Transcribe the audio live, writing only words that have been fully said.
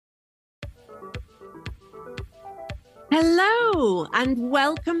Hello, and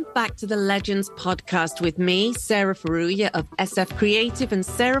welcome back to the Legends podcast with me, Sarah Faruya of SF Creative and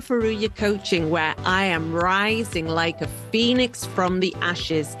Sarah Faruya Coaching, where I am rising like a phoenix from the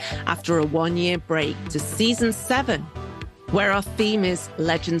ashes after a one-year break to season 7, where our theme is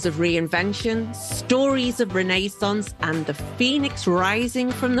legends of reinvention, stories of renaissance, and the phoenix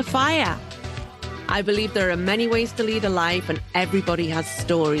rising from the fire. I believe there are many ways to lead a life and everybody has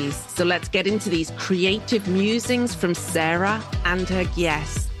stories. So let's get into these creative musings from Sarah and her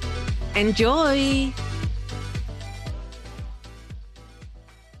guests. Enjoy.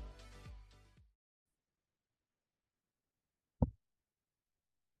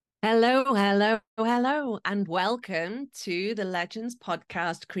 Hello, and welcome to the Legends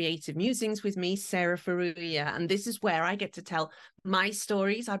podcast, Creative Musings with me, Sarah Faruya. And this is where I get to tell my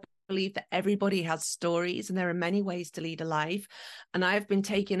stories. I believe that everybody has stories and there are many ways to lead a life. And I've been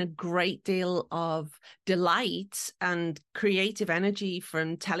taking a great deal of delight and creative energy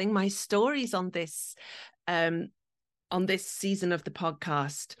from telling my stories on this season of the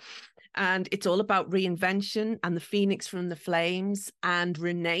podcast. And it's all about reinvention and the phoenix from the flames and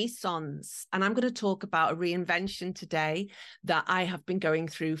renaissance. And I'm going to talk about a reinvention today that I have been going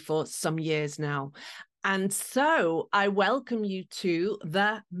through for some years now. And so I welcome you to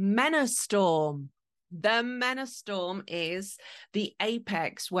the Menostorm. The Menostorm is the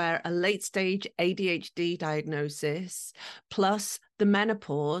apex where a late stage ADHD diagnosis plus the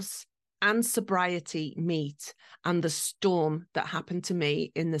menopause and sobriety meet, and the storm that happened to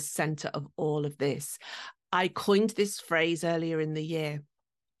me in the center of all of this. I coined this phrase earlier in the year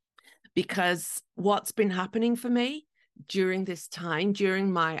because what's been happening for me during this time,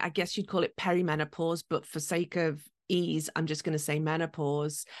 during my, I guess you'd call it perimenopause, but for sake of ease, I'm just going to say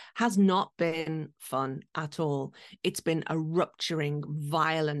menopause, has not been fun at all. It's been a rupturing,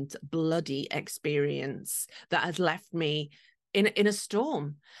 violent, bloody experience that has left me in a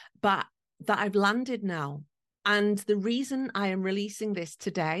storm, but that I've landed now. And the reason I am releasing this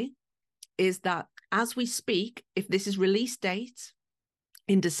today is that as we speak, if this is release date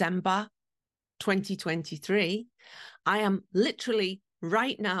in December 2023, I am literally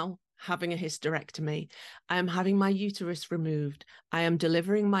right now having a hysterectomy. I am having my uterus removed. I am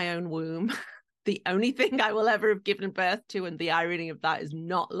delivering my own womb. The only thing I will ever have given birth to, and the irony of that is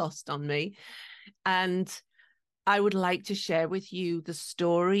not lost on me. And I would like to share with you the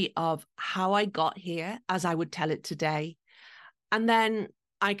story of how I got here as I would tell it today. And then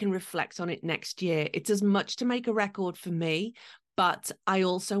I can reflect on it next year. It's as much to make a record for me, but I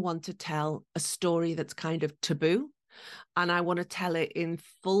also want to tell a story that's kind of taboo. And I want to tell it in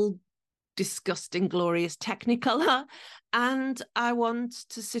full, disgusting, glorious Technicolor. And I want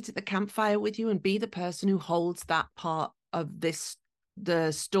to sit at the campfire with you and be the person who holds that part of this,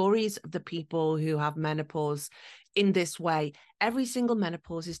 the stories of the people who have menopause in this way. Every single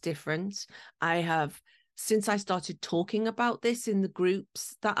menopause is different. I have, since I started talking about this in the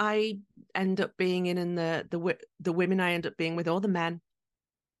groups that I end up being in and the women I end up being with, or the men,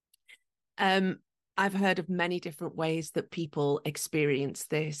 I've heard of many different ways that people experience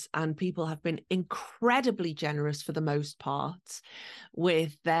this, and people have been incredibly generous for the most part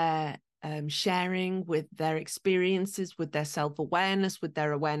with their sharing, with their experiences, with their self-awareness, with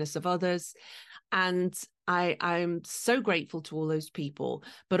their awareness of others. And I'm so grateful to all those people,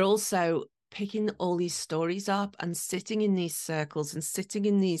 but also picking all these stories up and sitting in these circles and sitting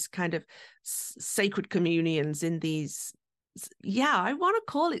in these kind of sacred communions, in these, I want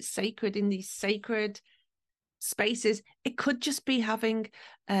to call it sacred, in these sacred spaces. It could just be having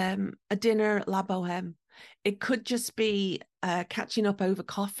a dinner at La Boheme. It could just be catching up over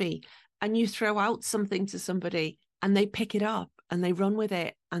coffee, and you throw out something to somebody and they pick it up and they run with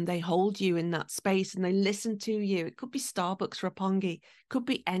it and they hold you in that space and they listen to you. It could be Starbucks, Roppongi, could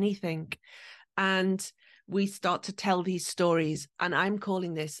be anything. And we start to tell these stories, and I'm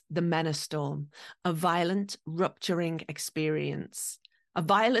calling this the Menostorm, a violent, rupturing experience, a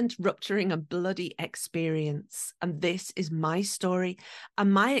violent, rupturing and bloody experience. And this is my story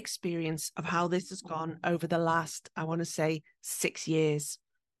and my experience of how this has gone over the last, I want to say, 6 years.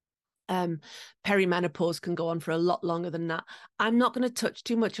 Perimenopause can go on for a lot longer than that. I'm not going to touch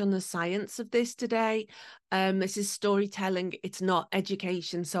too much on the science of this today. This is storytelling. It's not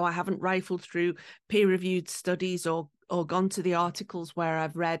education. So I haven't rifled through peer-reviewed studies or gone to the articles where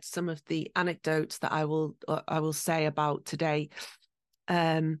I've read some of the anecdotes that I will say about today.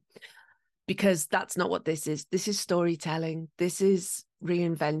 Because that's not what this is. This is storytelling. This is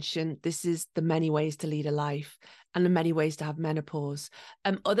reinvention. This is the many ways to lead a life and the many ways to have menopause.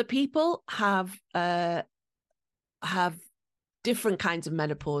 Other people have different kinds of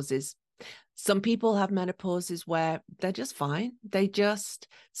menopauses. Some people have menopauses where they're just fine. They just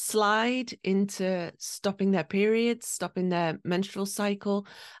slide into stopping their periods, stopping their menstrual cycle,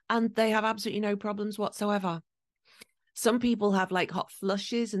 and they have absolutely no problems whatsoever. Some people have like hot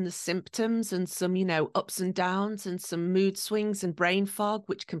flushes and the symptoms, and some, ups and downs, and some mood swings and brain fog,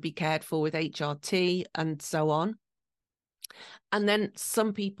 which can be cared for with HRT and so on. And then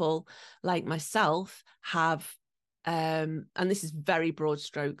some people, like myself, have, and this is very broad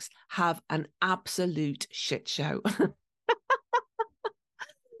strokes, have an absolute shit show.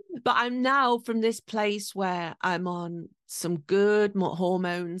 But I'm now from this place where I'm on some good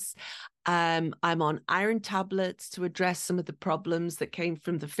hormones. I'm on iron tablets to address some of the problems that came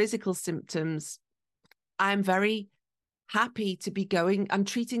from the physical symptoms. I'm very happy to be going. I'm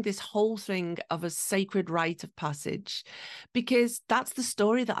treating this whole thing of a sacred rite of passage, because that's the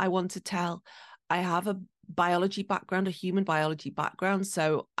story that I want to tell. I have a biology background, a human biology background,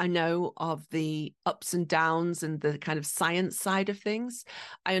 so I know of the ups and downs and the kind of science side of things.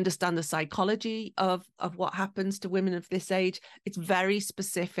 I understand the psychology of what happens to women of this age. It's very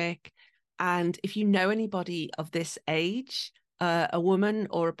specific. And if you know anybody of this age, a woman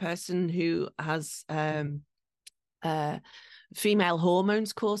or a person who has female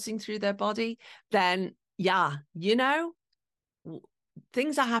hormones coursing through their body, then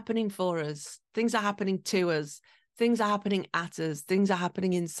things are happening for us, things are happening to us, things are happening at us, things are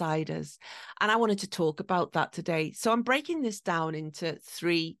happening inside us. And I wanted to talk about that today. So I'm breaking this down into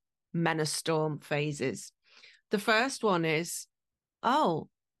 3 Menostorm phases. The first one is,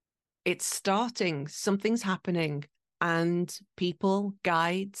 it's starting, something's happening, and people,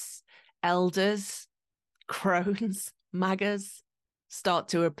 guides, elders, crones, magas start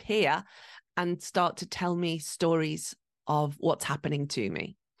to appear and start to tell me stories of what's happening to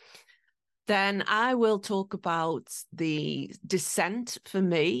me. Then I will talk about the descent for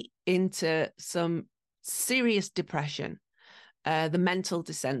me into some serious depression, the mental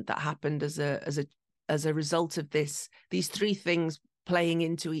descent that happened as a result of these 3 things playing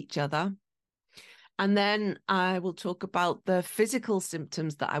into each other. And then I will talk about the physical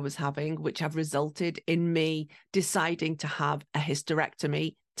symptoms that I was having, which have resulted in me deciding to have a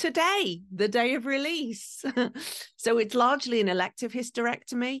hysterectomy today, the day of release. So it's largely an elective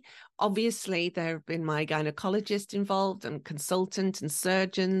hysterectomy. Obviously, there have been my gynecologist involved and consultant and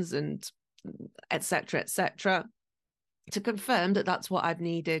surgeons and et cetera, to confirm that that's what I've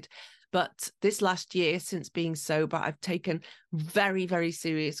needed. But this last year, since being sober, I've taken very, very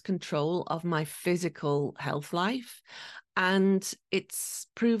serious control of my physical health life. And it's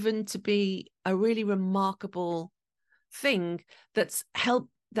proven to be a really remarkable thing that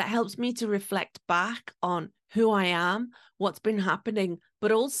helps me to reflect back on who I am, what's been happening.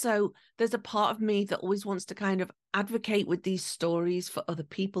 But also there's a part of me that always wants to kind of advocate with these stories for other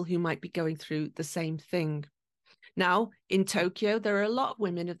people who might be going through the same thing. Now, in Tokyo, there are a lot of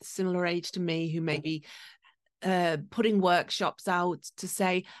women of similar age to me who may be putting workshops out to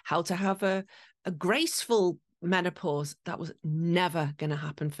say how to have a graceful menopause. That was never going to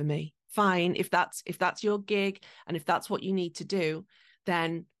happen for me. Fine, if that's your gig and if that's what you need to do,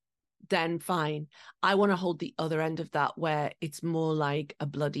 then fine. I want to hold the other end of that, where it's more like a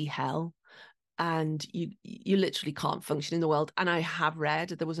bloody hell. And you literally can't function in the world. And I have read,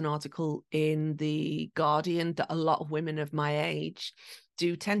 there was an article in The Guardian that a lot of women of my age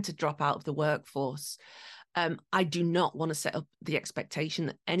do tend to drop out of the workforce. I do not want to set up the expectation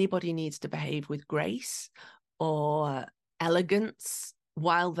that anybody needs to behave with grace or elegance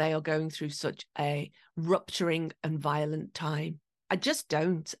while they are going through such a rupturing and violent time. I just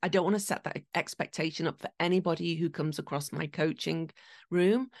don't. I don't want to set that expectation up for anybody who comes across my coaching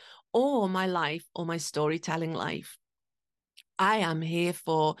room or my life or my storytelling life. I am here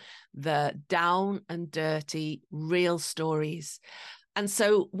for the down and dirty, real stories. And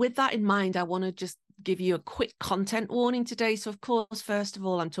so with that in mind, I want to just give you a quick content warning today. So of course, first of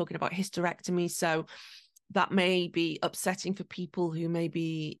all, I'm talking about hysterectomy. So that may be upsetting for people who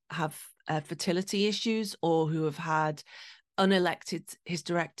maybe have fertility issues or who have had unelected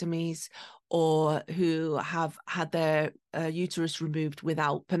hysterectomies or who have had their uterus removed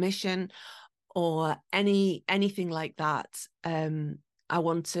without permission or anything like that. I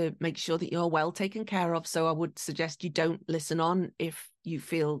want to make sure that you're well taken care of. So I would suggest you don't listen on if you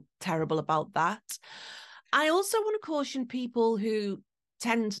feel terrible about that. I also want to caution people who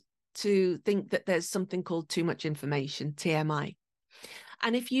tend to think that there's something called too much information, TMI.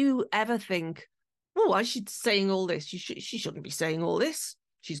 And if you ever think, oh, why is she saying all this? She shouldn't be saying all this.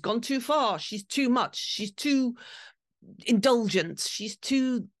 She's gone too far. She's too much. She's too indulgent. She's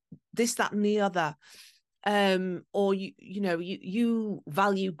too this, that, and the other. or you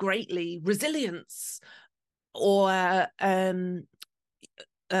value greatly resilience, or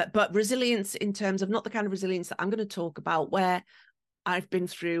but resilience in terms of not the kind of resilience that I'm going to talk about, where I've been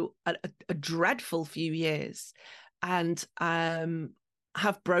through a dreadful few years and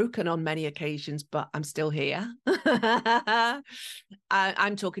have broken on many occasions, but I'm still here.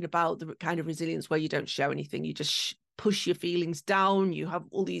 I'm talking about the kind of resilience where you don't show anything. You just push your feelings down. You have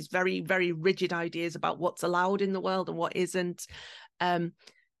all these very, very rigid ideas about what's allowed in the world and what isn't.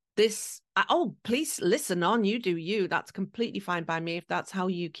 Please listen on, you do you. That's completely fine by me if that's how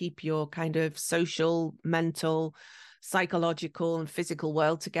you keep your kind of social, mental, psychological and physical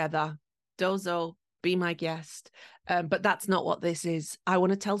world together. Dozo, be my guest. But that's not what this is. I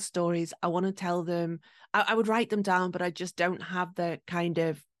want to tell stories. I want to tell them. I would write them down, but I just don't have the kind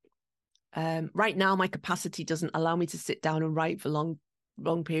of right now my capacity doesn't allow me to sit down and write for long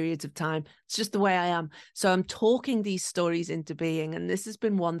periods of time. It's just the way I am. So I'm talking these stories into being, and this has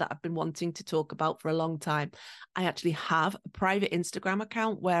been one that I've been wanting to talk about for a long time. I actually have a private Instagram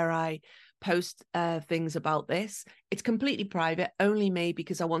account where I post things about this. It's completely private, only me,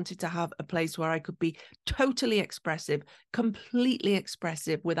 because I wanted to have a place where I could be totally expressive, completely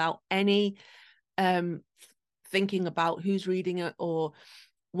expressive, without any thinking about who's reading it, or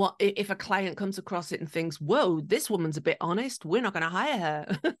what if a client comes across it and thinks, whoa, this woman's a bit honest, we're not going to hire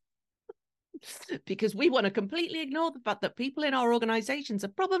her. Because we want to completely ignore the fact that people in our organizations are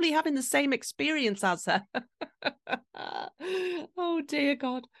probably having the same experience as her. Oh dear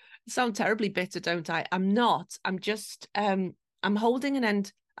God, I sound terribly bitter, don't I? I'm not. I'm just I'm holding an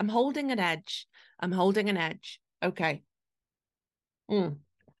end. I'm holding an edge. I'm holding an edge. Okay.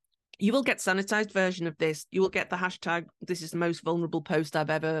 You will get sanitized version of this. You will get the hashtag, this is the most vulnerable post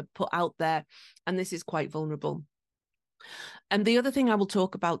I've ever put out there. And this is quite vulnerable. And the other thing I will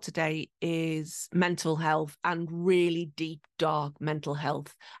talk about today is mental health, and really deep, dark mental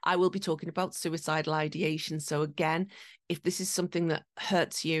health. I will be talking about suicidal ideation. So again, if this is something that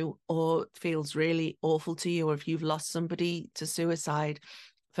hurts you or feels really awful to you, or if you've lost somebody to suicide,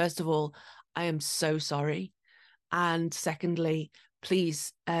 first of all, I am so sorry. And secondly,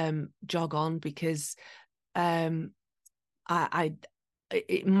 please jog on, because it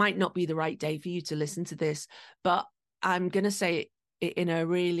might not be the right day for you to listen to this, but I'm going to say it in a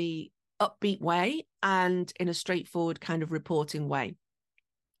really upbeat way and in a straightforward kind of reporting way.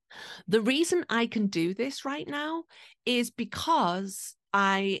 The reason I can do this right now is because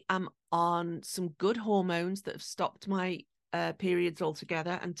I am on some good hormones that have stopped my periods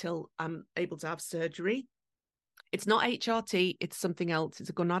altogether until I'm able to have surgery. It's not HRT, it's something else. It's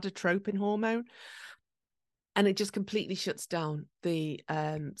a gonadotropin hormone, and it just completely shuts down the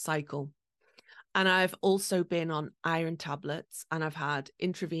cycle. And I've also been on iron tablets, and I've had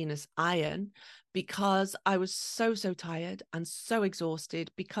intravenous iron because I was so tired and so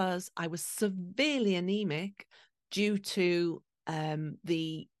exhausted, because I was severely anemic due to some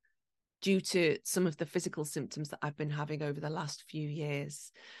of the physical symptoms that I've been having over the last few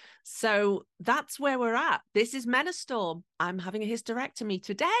years. So that's where we're at. This is Menostorm. I'm having a hysterectomy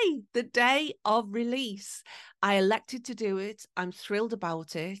today, the day of release. I elected to do it. I'm thrilled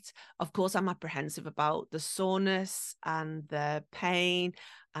about it. Of course, I'm apprehensive about the soreness and the pain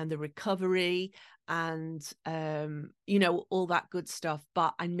and the recovery and, all that good stuff.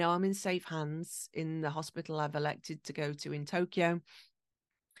 But I know I'm in safe hands in the hospital I've elected to go to in Tokyo.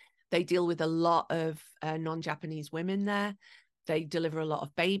 They deal with a lot of non-Japanese women there. They deliver a lot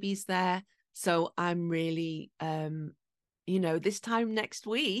of babies there. So I'm really, this time next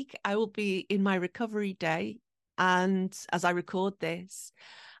week, I will be in my recovery day, and as I record this,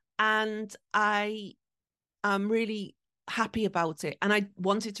 and I am really happy about it. And I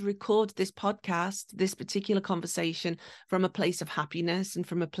wanted to record this podcast, this particular conversation, from a place of happiness and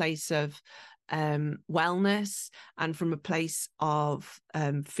from a place of wellness, and from a place of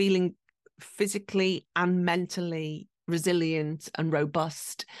feeling physically and mentally resilient and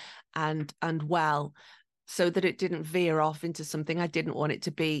robust and well, so that it didn't veer off into something I didn't want it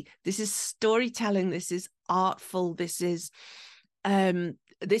to be. This is storytelling. This is artful. This is the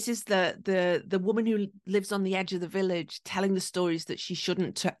woman who lives on the edge of the village telling the stories that she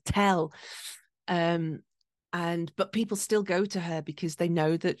shouldn't tell. But people still go to her because they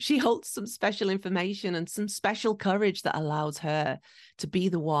know that she holds some special information and some special courage that allows her to be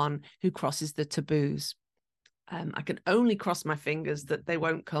the one who crosses the taboos. I can only cross my fingers that they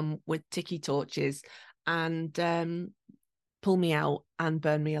won't come with tiki torches and pull me out and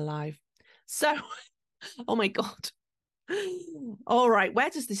burn me alive. So, oh my God. All right, where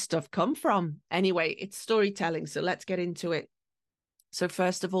does this stuff come from? Anyway, it's storytelling, so let's get into it. So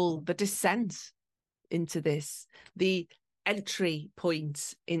first of all, the descent. into this, the entry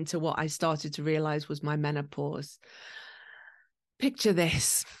point into what I started to realize was my menopause. Picture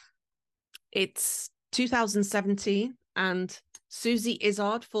this. It's 2017 and Susie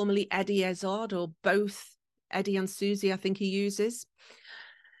Izzard, formerly Eddie Izzard, or both Eddie and Susie, I think he uses,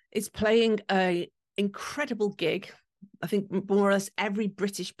 is playing a incredible gig. I think more or less every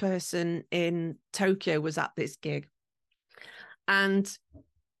British person in Tokyo was at this gig. And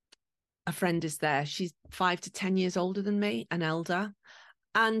a friend is there. She's 5 to 10 years older than me, an elder.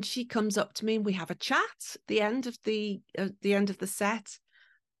 And she comes up to me and we have a chat at the end of the set.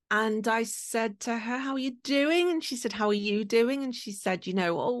 And I said to her, "How are you doing?" And she said, "How are you doing?" And she said,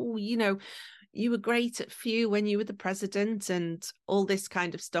 you were great at FEW when you were the president and all this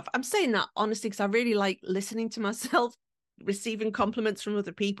kind of stuff. I'm saying that honestly because I really like listening to myself, receiving compliments from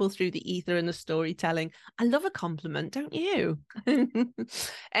other people through the ether and the storytelling. I love a compliment, don't you?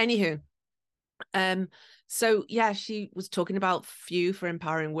 Anywho, so yeah, she was talking about FEW, for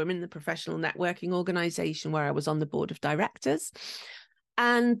Empowering Women, the professional networking organization where I was on the board of directors.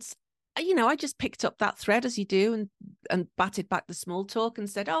 And, I just picked up that thread, as you do, and batted back the small talk and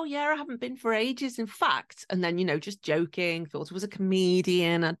said, "Oh, yeah, I haven't been for ages, in fact." And then, just joking, thought I was a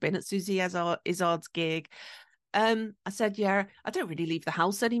comedian. I'd been at Susie Izzard's gig. I said, "Yeah, I don't really leave the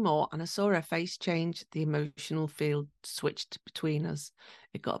house anymore." And I saw her face change. The emotional field switched between us.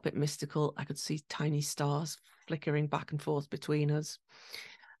 It got a bit mystical. I could see tiny stars flickering back and forth between us.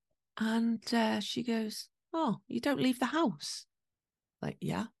 And she goes, "Oh, you don't leave the house?" Like,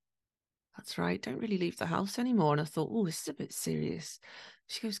 "Yeah, that's right. Don't really leave the house anymore." And I thought, "Oh, this is a bit serious."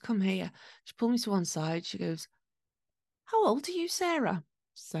 She goes, "Come here." She pulled me to one side. She goes, "How old are you, Sarah?"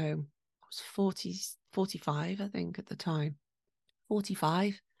 So I was 45, I think, at the time.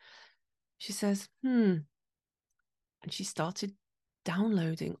 45. She says, And she started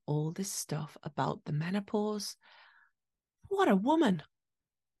downloading all this stuff about the menopause. What a woman.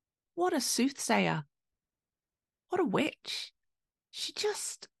 What a soothsayer. What a witch. She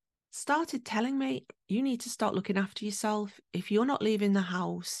just started telling me, "You need to start looking after yourself. If you're not leaving the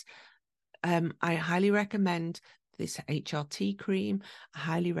house, I highly recommend this HRT cream. I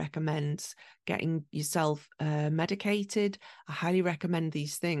highly recommend getting yourself medicated. I highly recommend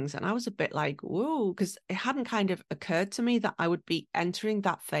these things." And I was a bit like, whoa, because it hadn't kind of occurred to me that I would be entering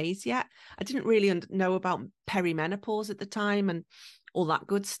that phase yet. I didn't really know about perimenopause at the time and all that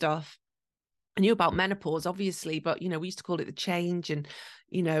good stuff. I knew about menopause, obviously, but, we used to call it the change, and,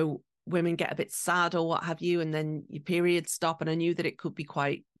 women get a bit sad or what have you, and then your periods stop. And I knew that it could be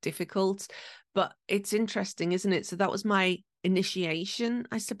quite difficult, but it's interesting, isn't it? So that was my initiation,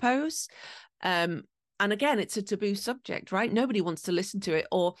 I suppose. And again, it's a taboo subject, right? Nobody wants to listen to it,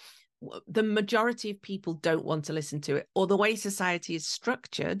 or the majority of people don't want to listen to it, or the way society is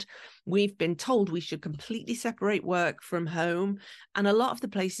structured, we've been told we should completely separate work from home. And a lot of the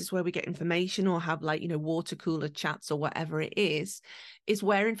places where we get information or have water cooler chats or whatever it is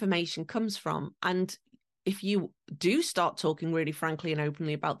where information comes from. And if you do start talking really frankly and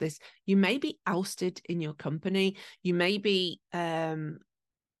openly about this, you may be ousted in your company. You may be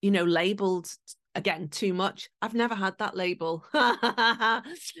labeled, again, too much. I've never had that label.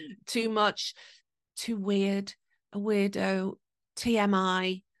 Too much, too weird, a weirdo,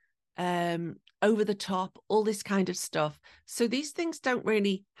 TMI, over the top, all this kind of stuff. So these things don't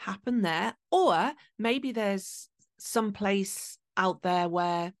really happen there. Or maybe there's some place out there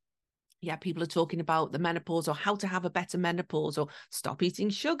where, yeah, people are talking about the menopause, or how to have a better menopause, or stop eating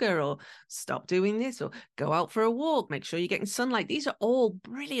sugar, or stop doing this, or go out for a walk, make sure you're getting sunlight. These are all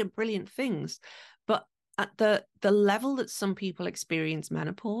brilliant, brilliant things. But at the level that some people experience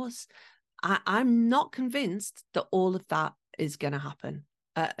menopause, I'm not convinced that all of that is going to happen,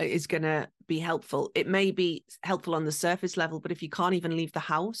 is going to be helpful. It may be helpful on the surface level, but if you can't even leave the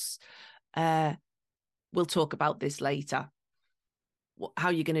house, we'll talk about this later. How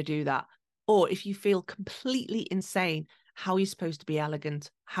are you going to do that? Or if you feel completely insane, how are you supposed to be elegant?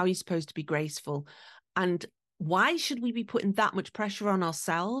 How are you supposed to be graceful? And why should we be putting that much pressure on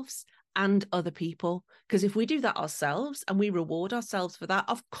ourselves and other people? Because if we do that ourselves and we reward ourselves for that,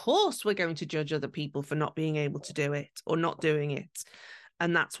 of course we're going to judge other people for not being able to do it or not doing it.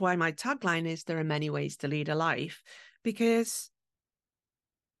 And that's why my tagline is, there are many ways to lead a life, because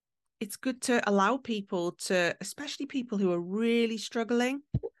it's good to allow people to, especially people who are really struggling,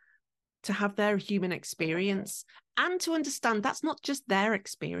 to have their human experience, and to understand that's not just their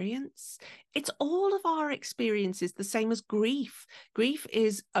experience. It's all of our experiences, the same as grief. Grief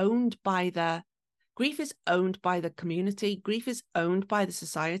is owned by the community. Grief is owned by the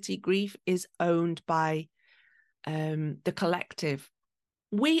society. Grief is owned by the collective.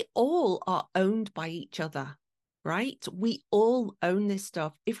 we all are owned by each other, right? We all own this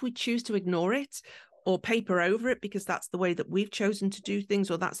stuff. If we choose to ignore it or paper over it because that's the way that we've chosen to do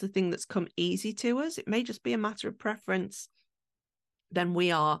things, or that's the thing that's come easy to us, it may just be a matter of preference, then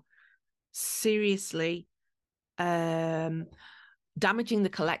we are seriously damaging the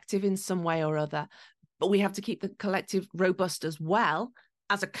collective in some way or other. But we have to keep the collective robust as well.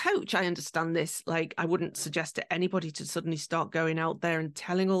 As a coach, I understand this. Like, I wouldn't suggest to anybody to suddenly start going out there and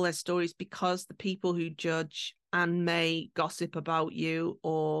telling all their stories, because the people who judge and may gossip about you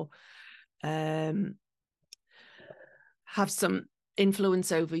or have some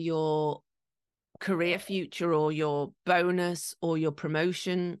influence over your career future or your bonus or your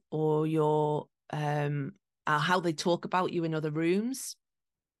promotion or your how they talk about you in other rooms.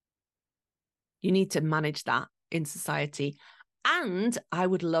 You need to manage that in society. And I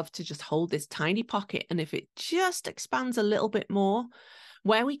would love to just hold this tiny pocket, and if it just expands a little bit more,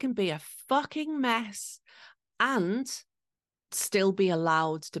 where we can be a fucking mess and still be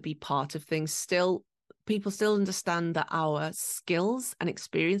allowed to be part of things. People still understand that our skills and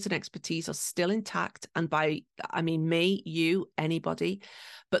experience and expertise are still intact. And by, I mean, me, you, anybody,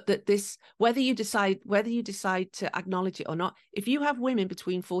 but that this, whether you decide to acknowledge it or not, if you have women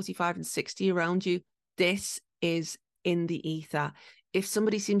between 45 and 60 around you, this is in the ether. If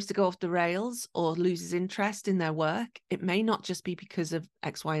somebody seems to go off the rails or loses interest in their work, it may not just be because of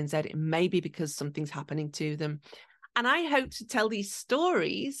X, Y, and Z. It may be because something's happening to them. And I hope to tell these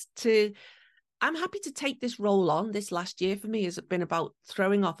stories I'm happy to take this role on. This last year for me has been about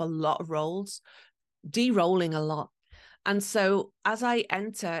throwing off a lot of roles, de-rolling a lot. And so as I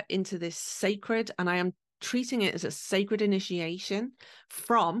enter into this sacred, and I am treating it as a sacred initiation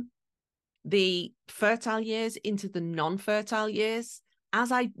from the fertile years into the non-fertile years,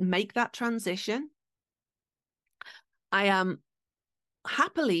 as I make that transition, I am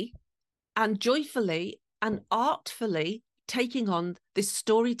happily and joyfully and artfully taking on this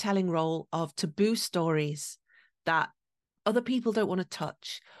storytelling role of taboo stories that other people don't want to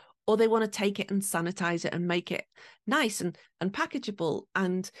touch, or they want to take it and sanitize it and make it nice and packageable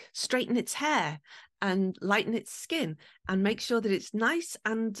and straighten its hair and lighten its skin and make sure that it's nice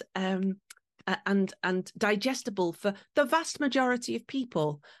and digestible for the vast majority of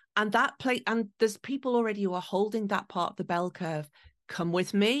people. And and there's people already who are holding that part of the bell curve. Come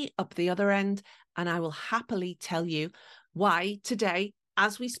with me up the other end, and I will happily tell you why today,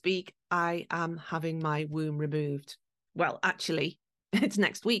 as we speak, I am having my womb removed. Well, actually, it's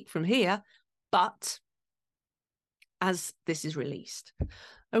next week from here, but as this is released.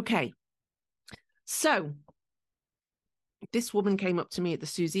 Okay. So this woman came up to me at the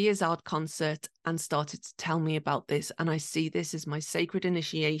Susie Izzard concert and started to tell me about this. And I see this as my sacred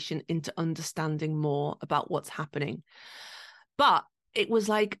initiation into understanding more about what's happening. But it was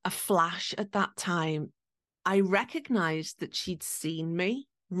like a flash at that time. I recognized that she'd seen me,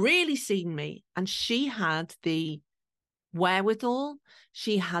 really seen me, and she had the wherewithal,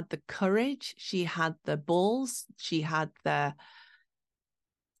 she had the courage, she had the balls, she had the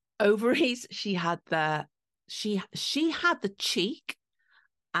ovaries, she had the cheek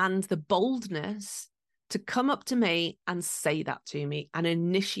and the boldness to come up to me and say that to me and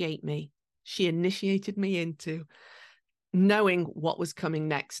initiate me. She initiated me into knowing what was coming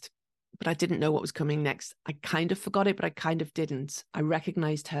next. But I didn't know what was coming next. I kind of forgot it, but I kind of didn't. I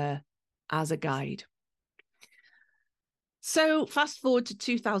recognized her as a guide. So fast forward to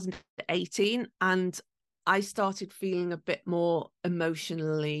 2018, and I started feeling a bit more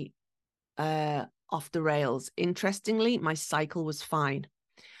emotionally off the rails. Interestingly, my cycle was fine.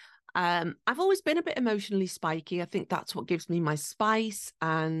 I've always been a bit emotionally spiky. I think that's what gives me my spice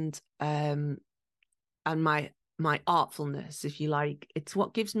and my artfulness, if you like. It's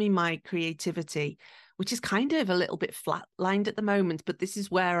what gives me my creativity, which is kind of a little bit flatlined at the moment, but this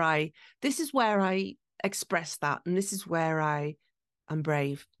is where I express that, and this is where I am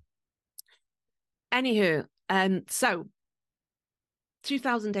brave. Anywho, so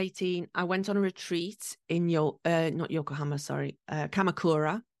 2018, I went on a retreat in not Yokohama, sorry,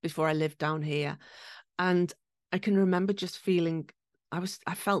 Kamakura, before I lived down here. And I can remember just feeling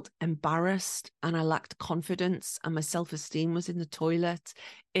I felt embarrassed, and I lacked confidence, and my self-esteem was in the toilet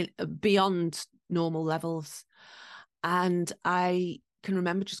beyond normal levels. And I can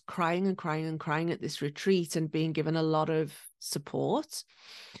remember just crying and crying and crying at this retreat and being given a lot of support.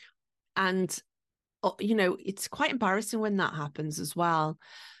 And, you know, it's quite embarrassing when that happens as well.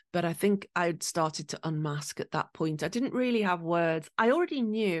 But I think I'd started to unmask at that point. I didn't really have words. I already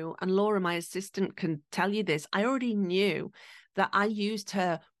knew, and Laura, my assistant, can tell you this, I already knew that I used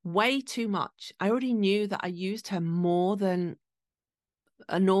her way too much. I already knew that I used her more than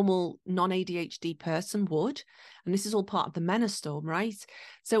a normal non-ADHD person would. And this is all part of the Menostorm, right?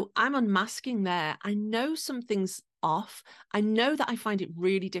 So I'm unmasking there. I know something's off. I know that I find it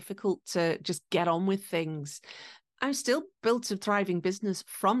really difficult to just get on with things. I'm still built a thriving business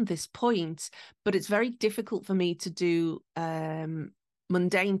from this point, but it's very difficult for me to do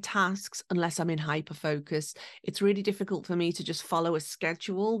mundane tasks unless I'm in hyper focus. It's really difficult for me to just follow a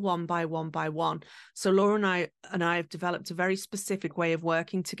schedule one by one by one. So Laura and I have developed a very specific way of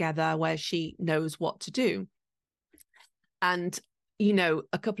working together where she knows what to do. And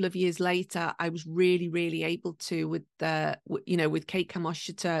a couple of years later, I was really, really able to with Kate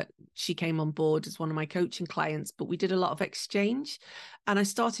Kamoshita. She came on board as one of my coaching clients, but we did a lot of exchange. And I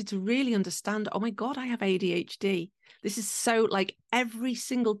started to really understand, oh my God, I have ADHD. This is so like every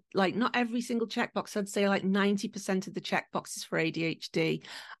single, like not every single checkbox, I'd say like 90% of the checkboxes for ADHD,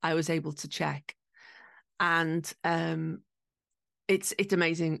 I was able to check. And it's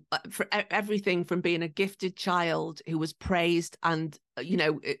amazing, for everything from being a gifted child who was praised and,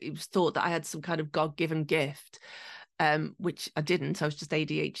 it was thought that I had some kind of God-given gift, which I didn't. I was just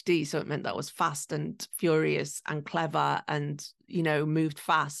ADHD. So it meant that I was fast and furious and clever and, moved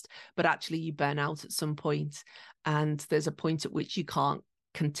fast. But actually you burn out at some point, and there's a point at which you can't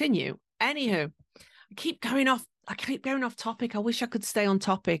continue. Anywho, I keep going off topic. I wish I could stay on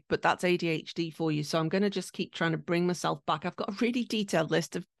topic, but that's ADHD for you. So I'm going to just keep trying to bring myself back. I've got a really detailed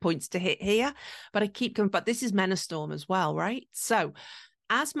list of points to hit here, but I keep going. But this is Menostorm as well, right? So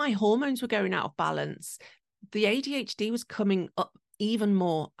as my hormones were going out of balance, the ADHD was coming up even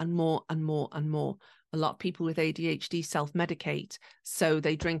more and more and more and more. A lot of people with ADHD self-medicate, so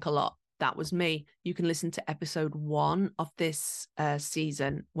they drink a lot. That was me. You can listen to episode 1 of this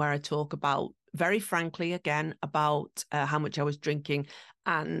season where I talk about, very frankly, again, about how much I was drinking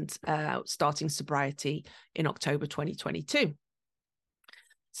and starting sobriety in October 2022.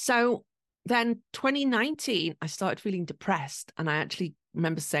 So then 2019, I started feeling depressed. And I actually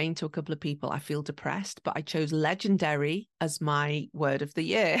remember saying to a couple of people, I feel depressed, but I chose legendary as my word of the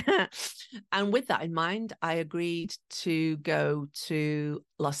year. And with that in mind, I agreed to go to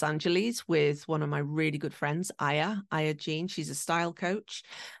Los Angeles with one of my really good friends, Aya Jean. She's a style coach.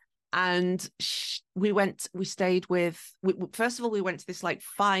 And we stayed first of all, we went to this like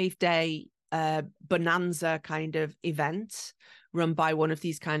 5-day bonanza kind of event run by one of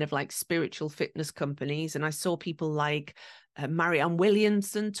these kind of like spiritual fitness companies. And I saw people like Marianne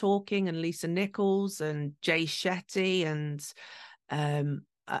Williamson talking, and Lisa Nichols and Jay Shetty,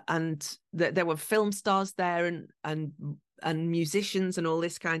 and there were film stars there and musicians and all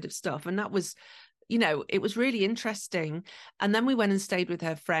this kind of stuff. And that was, it was really interesting. And then we went and stayed with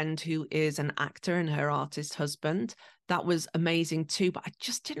her friend who is an actor and her artist husband. That was amazing too, but I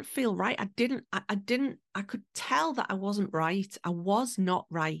just didn't feel right. I could tell that I wasn't right. I was not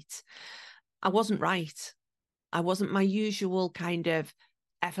right. I wasn't right. I wasn't my usual kind of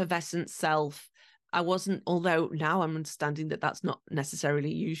effervescent self. I wasn't, although now I'm understanding that that's not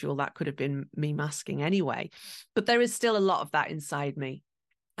necessarily usual. That could have been me masking anyway. But there is still a lot of that inside me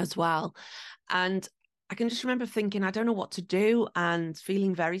as well. And I can just remember thinking, I don't know what to do, and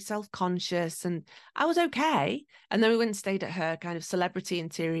feeling very self-conscious, and I was okay. And then we went and stayed at her kind of celebrity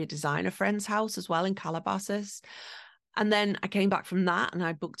interior designer friend's house as well in Calabasas. And then I came back from that and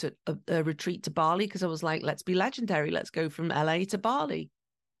I booked a retreat to Bali, because I was like, let's be legendary. Let's go from LA to Bali.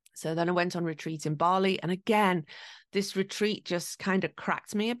 So then I went on retreat in Bali. And again, this retreat just kind of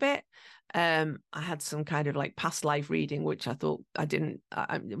cracked me a bit. I had some kind of like past life reading, which I thought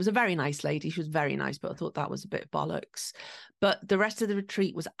it was a very nice lady. She was very nice, but I thought that was a bit bollocks. But the rest of the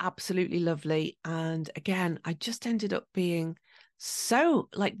retreat was absolutely lovely. And again, I just ended up being so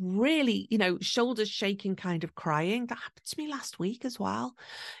like really, shoulders shaking, kind of crying. That happened to me last week as well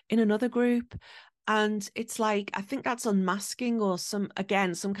in another group. And it's like, I think that's unmasking or some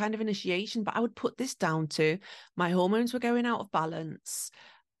kind of initiation, but I would put this down to my hormones were going out of balance.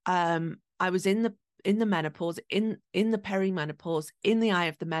 I was in the menopause, in the perimenopause, in the eye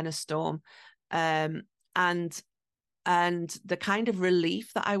of the Menostorm, and the kind of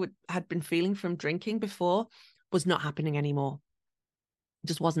relief that I had been feeling from drinking before was not happening anymore. It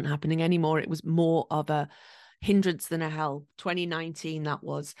just wasn't happening anymore. It was more of a hindrance than a help. 2019 that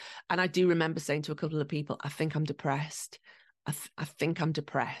was. And I do remember saying to a couple of people, I think I'm depressed. I think I'm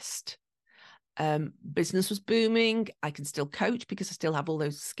depressed. Business was booming. I can still coach because I still have all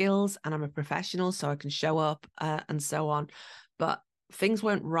those skills, and I'm a professional, so I can show up and so on. But things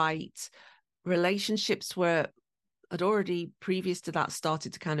weren't right. Relationships had already previous to that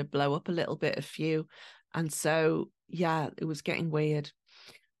started to kind of blow up a little bit, a few. And so, yeah, it was getting weird.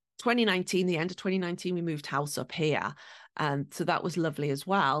 2019, the end of 2019, we moved house up here. And so that was lovely as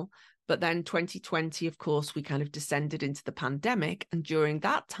well. But then 2020, of course, we kind of descended into the pandemic. And during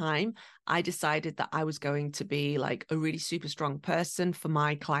that time, I decided that I was going to be like a really super strong person for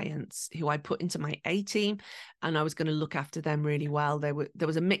my clients who I put into my A team, and I was going to look after them really well. There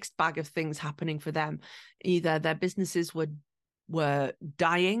was a mixed bag of things happening for them. Either their businesses were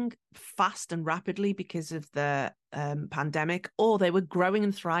dying fast and rapidly because of the pandemic, or they were growing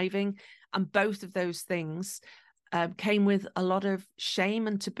and thriving. And both of those things came with a lot of shame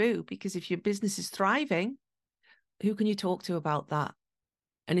and taboo, because if your business is thriving, who can you talk to about that?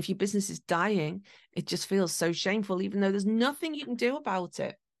 And if your business is dying, it just feels so shameful, even though there's nothing you can do about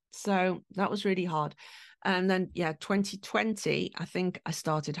it. So that was really hard. And then, 2020, I think I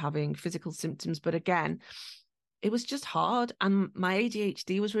started having physical symptoms. But again, it was just hard. And my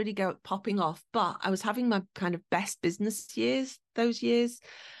ADHD was really popping off. But I was having my kind of best business years, those years.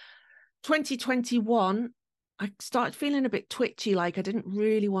 2021, I started feeling a bit twitchy, like I didn't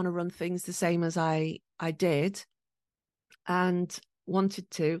really want to run things the same as I did and wanted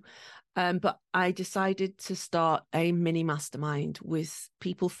to. But I decided to start a mini mastermind with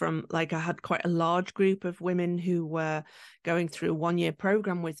people from, like, I had quite a large group of women who were going through a 1-year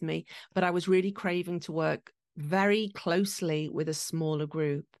program with me, but I was really craving to work very closely with a smaller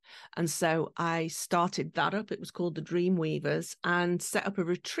group. And so I started that up. It was called the Dream Weavers, and set up a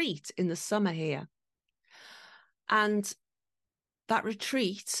retreat in the summer here. And that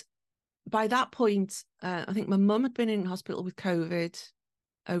retreat, by that point, I think my mum had been in hospital with COVID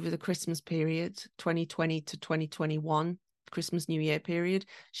over the Christmas period, 2020 to 2021, Christmas, New Year period.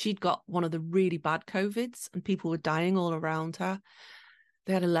 She'd got one of the really bad COVIDs, and people were dying all around her.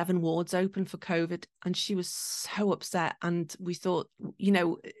 They had 11 wards open for COVID, and she was so upset. And we thought,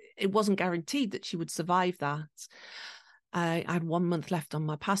 it wasn't guaranteed that she would survive that. I had 1 month left on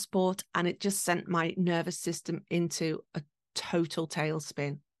my passport, and it just sent my nervous system into a total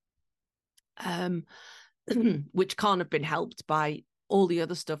tailspin, which can't have been helped by all the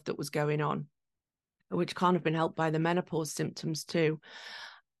other stuff that was going on, which can't have been helped by the menopause symptoms too.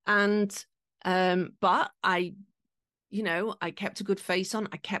 And, but I kept a good face on.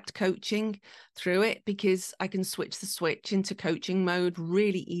 I kept coaching through it, because I can switch the switch into coaching mode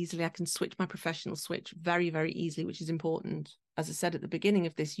really easily. I can switch my professional switch very, very easily, which is important. As I said at the beginning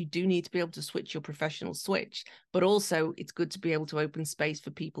of this, you do need to be able to switch your professional switch, but also it's good to be able to open space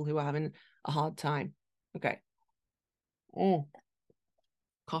for people who are having a hard time. Okay.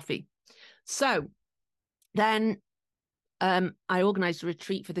 Coffee. So then I organized a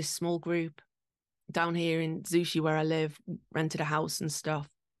retreat for this small group down here in Zushi, where I live, rented a house and stuff.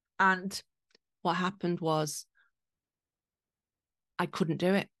 And what happened was I couldn't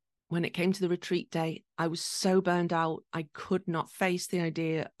do it. When it came to the retreat day, I was so burned out. I could not face the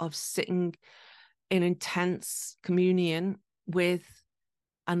idea of sitting in intense communion with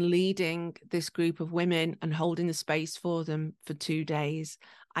and leading this group of women and holding the space for them for 2 days.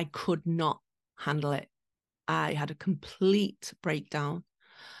 I could not handle it. I had a complete breakdown.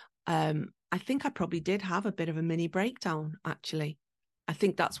 I think I probably did have a bit of a mini breakdown, actually. I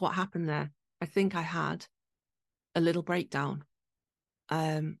think that's what happened there. I think I had a little breakdown.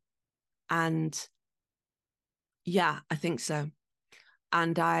 And yeah, I think so.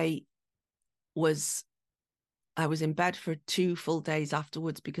 And I was in bed for 2 full days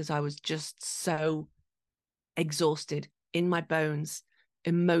afterwards, because I was just so exhausted in my bones,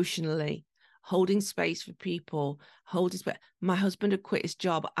 emotionally, holding space for people, my husband had quit his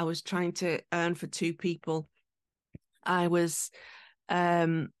job. I was trying to earn for 2 people. I was,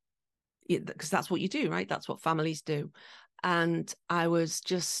 because that's what you do, right? That's what families do. And I was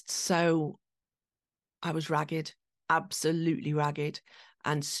I was ragged, absolutely ragged,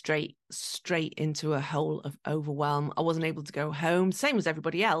 and straight into a hole of overwhelm. I wasn't able to go home, same as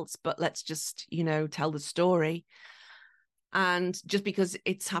everybody else, but let's just, tell the story. And just because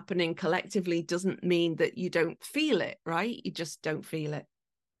it's happening collectively doesn't mean that you don't feel it, right? You just don't feel it.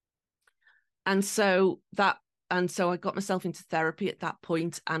 And so I got myself into therapy at that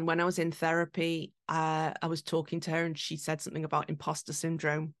point. And when I was in therapy, I was talking to her, and she said something about imposter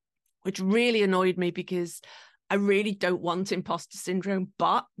syndrome, which really annoyed me, because I really don't want imposter syndrome.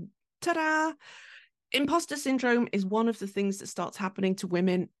 But ta-da! Imposter syndrome is one of the things that starts happening to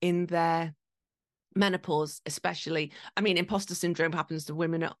women in their menopause, especially. I mean, imposter syndrome happens to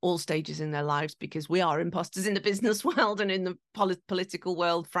women at all stages in their lives, because we are imposters in the business world and in the political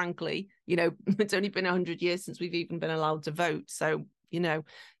world, frankly. It's only been 100 years since we've even been allowed to vote. So,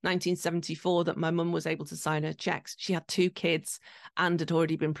 1974, that my mum was able to sign her checks. She had 2 kids and had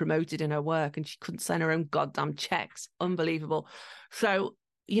already been promoted in her work, and she couldn't sign her own goddamn checks. Unbelievable. So,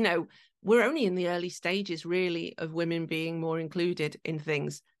 we're only in the early stages really of women being more included in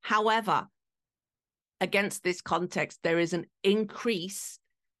things. However, against this context, there is an increase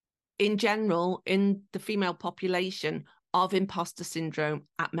in general in the female population of imposter syndrome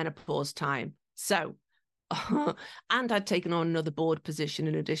at menopause time. So, and I'd taken on another board position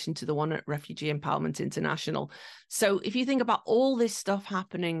in addition to the one at Refugee Empowerment International. So if you think about all this stuff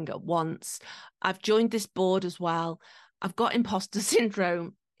happening at once, I've joined this board as well. I've got imposter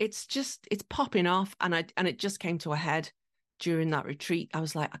syndrome. It's popping off. And it just came to a head during that retreat. I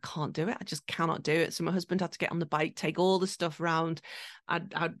was like, I can't do it. I just cannot do it. So my husband had to get on the bike, take all the stuff around.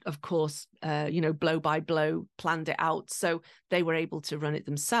 I'd of course, blow by blow, planned it out. So they were able to run it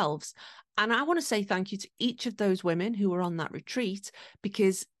themselves. And I want to say thank you to each of those women who were on that retreat,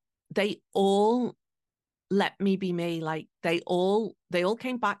 because they all let me be me. Like they all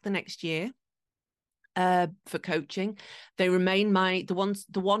came back the next year for coaching. They remain the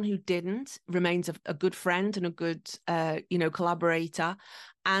one who didn't remains a good friend and a good collaborator,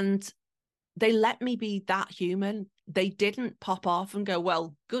 and they let me be that human. They didn't pop off and go,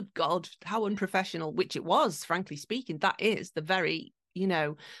 well, good God, how unprofessional, which it was, frankly speaking. That is the very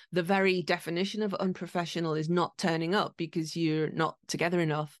definition of unprofessional, is not turning up because you're not together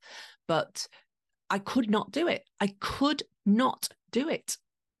enough. But I could not do it. I could not do it.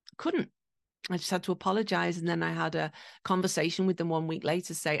 Couldn't. I just had to apologize. And then I had a conversation with them 1 week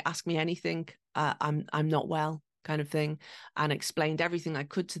later, say, ask me anything. I'm not well, kind of thing, and explained everything I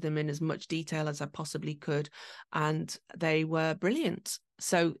could to them in as much detail as I possibly could. And they were brilliant.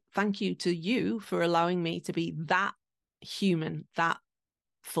 So thank you to you for allowing me to be that human, that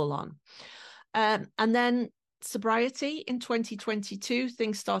full on. And then sobriety in 2022,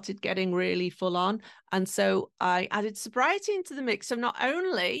 things started getting really full on. And so I added sobriety into the mix. So not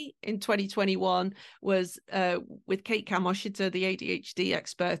only in 2021 was with Kate Kamoshita, the ADHD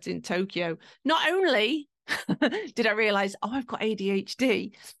expert in Tokyo, not only did I realize, I've got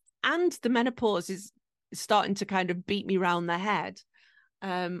ADHD and the menopause is starting to kind of beat me round the head.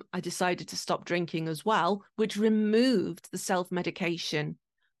 I decided to stop drinking as well, which removed the self-medication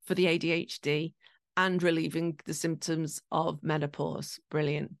for the ADHD and relieving the symptoms of menopause.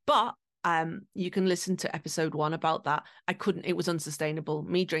 Brilliant. But you can listen to episode 1 about that. It was unsustainable.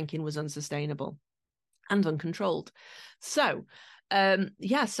 Me drinking was unsustainable and uncontrolled. So,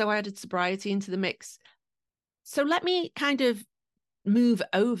 so I added sobriety into the mix. So let me kind of move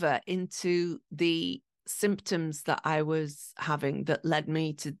over into the symptoms that I was having that led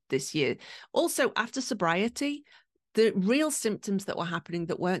me to this year. Also, after sobriety, the real symptoms that were happening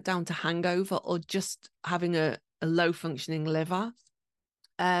that weren't down to hangover or just having a low functioning liver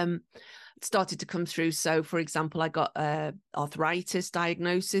started to come through. So, for example, I got arthritis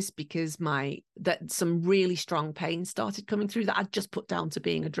diagnosis because some really strong pain started coming through that I'd just put down to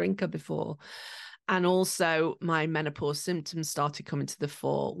being a drinker before. And also my menopause symptoms started coming to the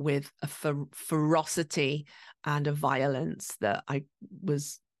fore with a ferocity and a violence that I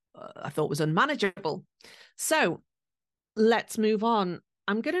thought was unmanageable. So let's move on.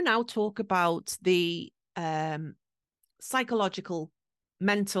 I'm going to now talk about the psychological,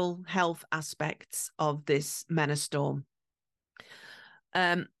 mental health aspects of this Menostorm.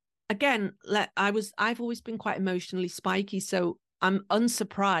 Again, I've always been quite emotionally spiky, so I'm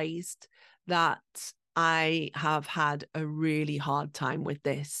unsurprised that I have had a really hard time with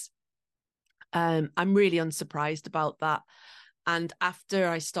this. I'm really unsurprised about that. And after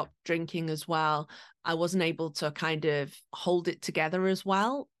I stopped drinking as well, I wasn't able to kind of hold it together as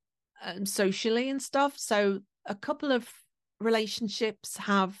well, socially and stuff. So a couple of relationships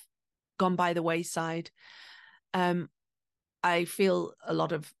have gone by the wayside. I feel a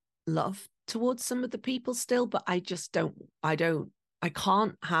lot of love towards some of the people still, but I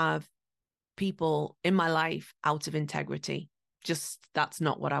can't have people in my life out of integrity. Just, that's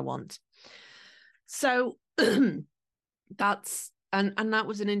not what I want. So that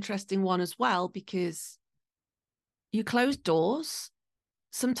was an interesting one as well, because you close doors.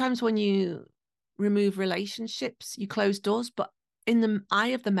 Sometimes when you remove relationships, you close doors, but in the eye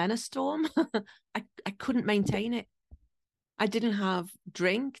of the Menostorm, I couldn't maintain it. I didn't have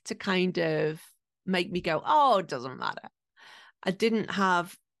drink to kind of make me go, oh, it doesn't matter. I didn't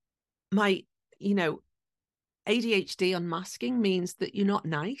have my, ADHD unmasking means that you're not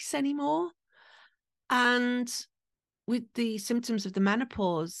nice anymore. And with the symptoms of the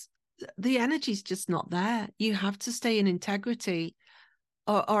menopause, the energy's just not there. You have to stay in integrity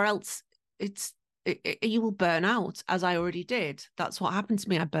or else you will burn out, as I already did. That's what happened to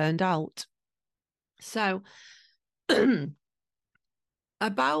me. I burned out. So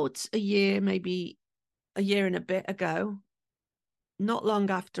about maybe a year and a bit ago, not long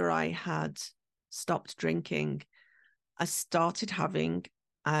after I had stopped drinking, I started having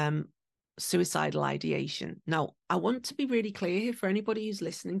suicidal ideation. Now, I want to be really clear here for anybody who's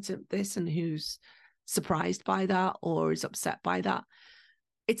listening to this and who's surprised by that or is upset by that.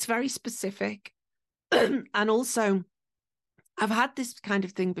 It's very specific. And also, I've had this kind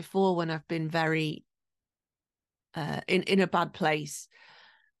of thing before when I've been very in a bad place.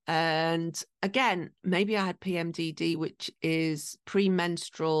 And again, maybe I had PMDD, which is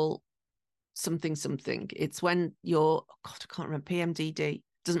premenstrual something. It's when you're, oh God, I can't remember, PMDD,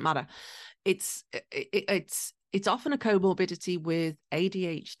 doesn't matter. It's often a comorbidity with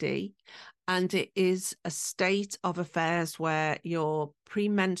ADHD, and it is a state of affairs where your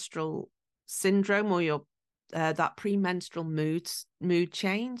premenstrual syndrome or your that premenstrual mood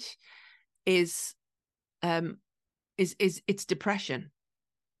change is it's depression.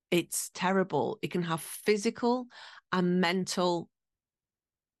 It's terrible. It can have physical and mental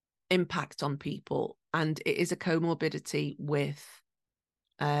impact on people, and it is a comorbidity with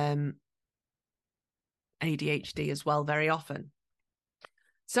ADHD as well, very often.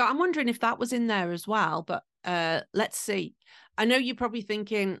 So I'm wondering if that was in there as well, but let's see. I know you're probably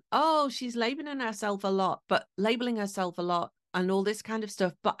thinking, oh, she's labeling herself a lot and all this kind of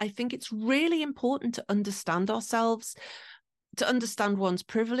stuff, but I think it's really important to understand ourselves, to understand one's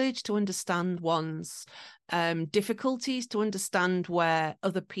privilege, to understand one's difficulties, to understand where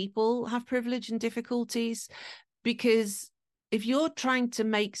other people have privilege and difficulties. Because if you're trying to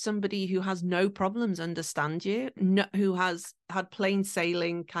make somebody who has no problems understand you, who has had plain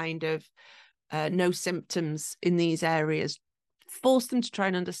sailing kind of no symptoms in these areas, force them to try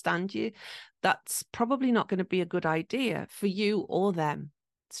and understand you, that's probably not going to be a good idea for you or them.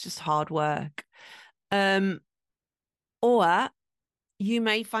 It's just hard work. Or you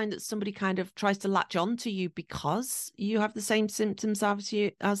may find that somebody kind of tries to latch on to you because you have the same symptoms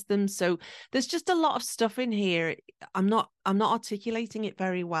as them. So there's just a lot of stuff in here. I'm not articulating it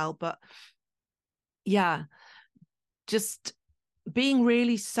very well, but yeah, just being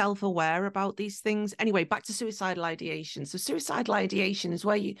really self-aware about these things. Anyway, back to suicidal ideation. So suicidal ideation is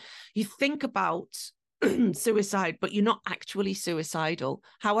where you think about suicide, but you're not actually suicidal.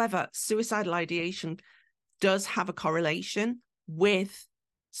 However, suicidal ideation does have a correlation with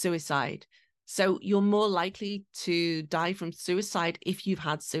suicide. So you're more likely to die from suicide if you've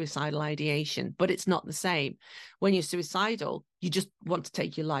had suicidal ideation, but it's not the same. When you're suicidal, you just want to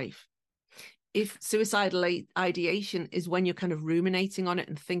take your life. If suicidal ideation is when you're kind of ruminating on it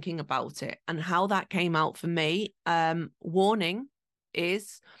and thinking about it, and how that came out for me, warning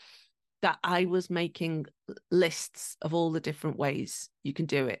is that I was making lists of all the different ways you can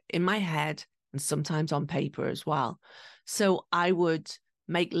do it in my head and sometimes on paper as well. So I would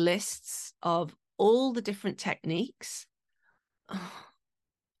make lists of all the different techniques.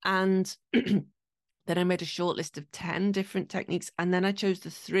 And then I made a short list of 10 different techniques. And then I chose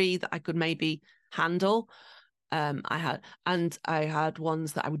the 3 that I could maybe handle. I had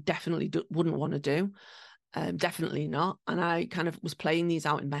ones that I would definitely wouldn't want to do. Definitely not. And I kind of was playing these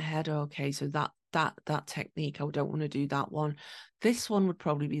out in my head. Okay, so that technique, I don't want to do that one. This one would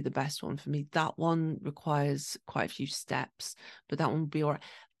probably be the best one for me. That one requires quite a few steps, but that one would be all right.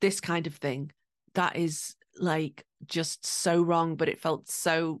 This kind of thing, that is like just so wrong, but it felt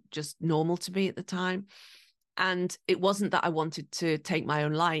so just normal to me at the time. And it wasn't that I wanted to take my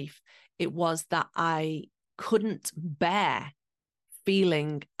own life. It was that I couldn't bear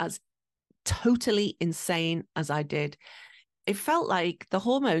feeling as totally insane as I did. It felt like the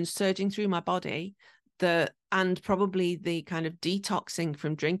hormones surging through my body, and probably the kind of detoxing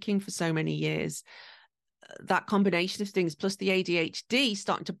from drinking for so many years, that combination of things, plus the ADHD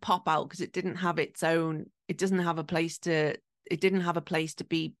starting to pop out because it didn't have a place to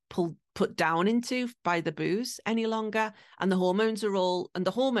be put down into by the booze any longer. And the hormones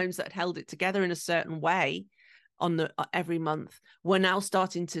that had held it together in a certain way every month were now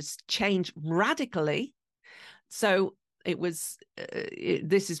starting to change radically. So it was,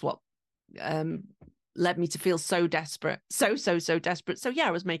 this is what led me to feel so desperate, so desperate. So yeah,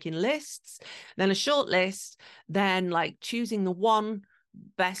 I was making lists, then a short list, then like choosing the one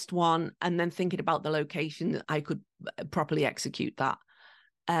best one, and then thinking about the location that I could properly execute that.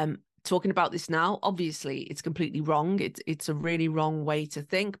 Talking about this now, obviously it's completely wrong. It's a really wrong way to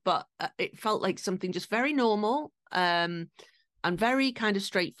think, but it felt like something just very normal, and very kind of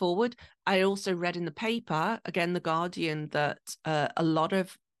straightforward. I also read in the paper, again, The Guardian, that a lot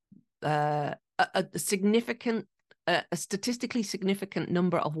of a statistically significant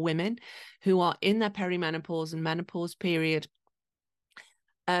number of women who are in their perimenopause and menopause period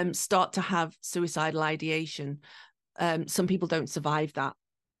start to have suicidal ideation. some people don't survive that.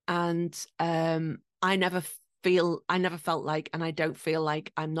 And I never felt like, and I don't feel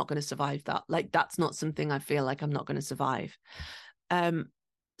like I'm not going to survive that. Like, that's not something I feel like I'm not going to survive.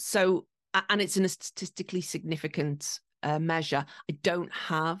 So, and it's in a statistically significant measure. I don't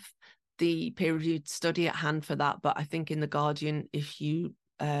have the peer-reviewed study at hand for that, but I think in The Guardian, if you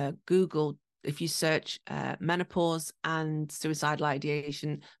if you search menopause and suicidal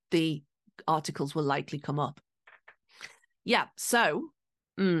ideation, the articles will likely come up. Yeah, so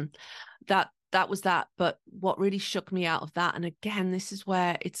that was that. But what really shook me out of that, and again, this is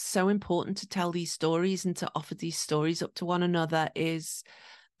where it's so important to tell these stories and to offer these stories up to one another, is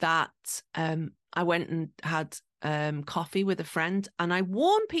that I went and had coffee with a friend, and I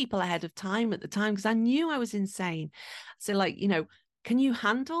warned people ahead of time at the time because I knew I was insane. So, like, you know, can you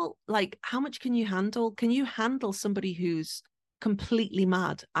handle, like, how much can you handle? Can you handle somebody who's completely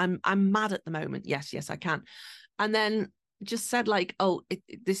mad? I'm mad at the moment. Yes, I can. And then just said, like, oh,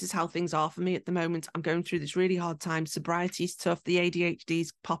 this is how things are for me at the moment. I'm going through this really hard time. Sobriety's tough. The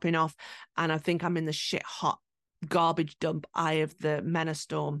ADHD's popping off. And I think I'm in the shit hot garbage dump eye of the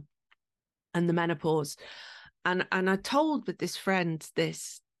Menostorm and the menopause. And I told with this friend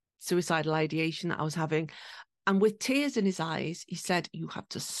this suicidal ideation that I was having. And with tears in his eyes, he said, you have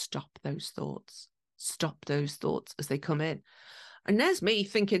to stop those thoughts. Stop those thoughts as they come in. And there's me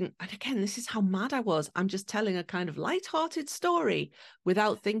thinking, and again, this is how mad I was. I'm just telling a kind of lighthearted story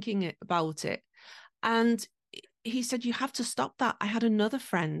without thinking about it. And he said, you have to stop that. I had another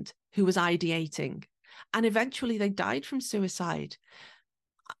friend who was ideating, and eventually they died from suicide.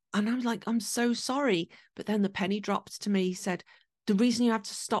 And I was like, I'm so sorry. But then the penny dropped to me. He said, the reason you have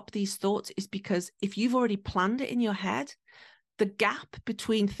to stop these thoughts is because if you've already planned it in your head, the gap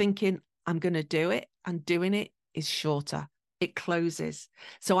between thinking I'm going to do it and doing it is shorter. It closes.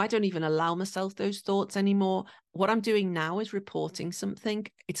 So I don't even allow myself those thoughts anymore. What I'm doing now is reporting something.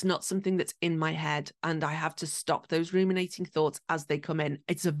 It's not something that's in my head, and I have to stop those ruminating thoughts as they come in.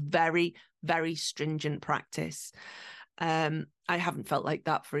 It's a very, very stringent practice. I haven't felt like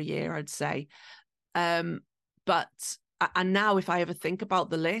that for a year, I'd say. But now if I ever think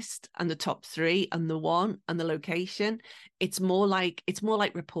about the list and the top 3 and the one and the location, it's more like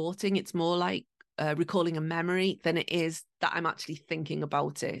reporting. It's more like recalling a memory than it is that I'm actually thinking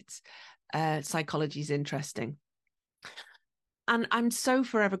about it. Psychology is interesting. And I'm so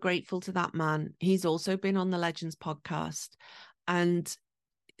forever grateful to that man. He's also been on the Legends podcast, and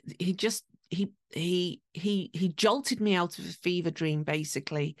he jolted me out of a fever dream,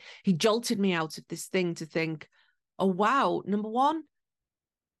 basically. He jolted me out of this thing to think, oh, wow, number one,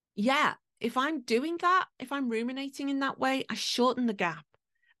 yeah, if I'm doing that, if I'm ruminating in that way, I shorten the gap.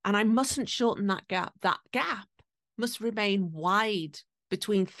 And I mustn't shorten that gap. That gap must remain wide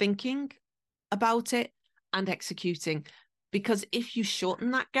between thinking about it and executing. Because if you shorten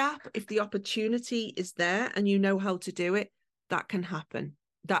that gap, if the opportunity is there and you know how to do it, that can happen.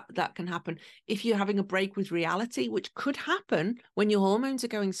 That can happen. If you're having a break with reality, which could happen when your hormones are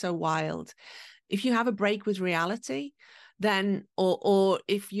going so wild, if you have a break with reality, then or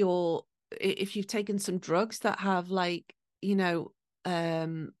if you've taken some drugs that have, like, you know, a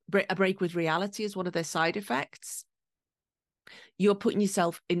break with reality is one of their side effects, you're putting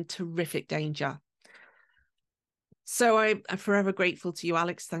yourself in terrific danger. So I'm forever grateful to you,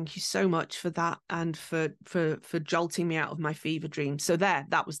 Alex. Thank you so much for that, and for jolting me out of my fever dream. So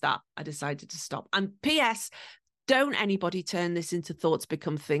that was that. I decided to stop. And P.S., don't anybody turn this into thoughts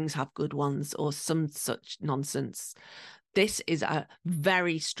become things, have good ones, or some such nonsense. This is a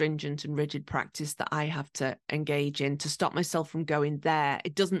very stringent and rigid practice that I have to engage in to stop myself from going there.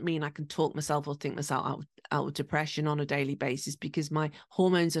 It doesn't mean I can talk myself or think myself out of depression on a daily basis, because my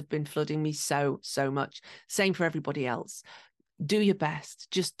hormones have been flooding me so much. Same for everybody else. Do your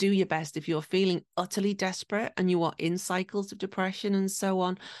best. Just do your best. If you're feeling utterly desperate and you are in cycles of depression and so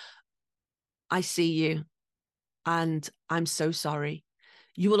on, I see you, and I'm so sorry.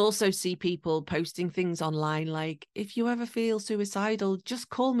 You will also see people posting things online like, if you ever feel suicidal, just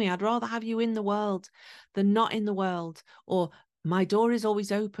call me. I'd rather have you in the world than not in the world. Or, my door is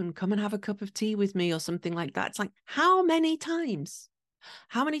always open. Come and have a cup of tea with me, or something like that. It's like, how many times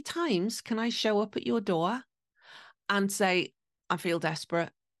can I show up at your door and say, I feel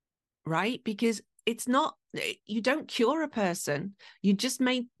desperate, right? Because it's not, you don't cure a person. You just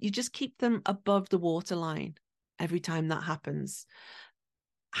keep them above the waterline every time that happens.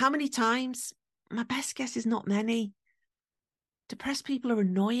 How many times? My best guess is not many. Depressed people are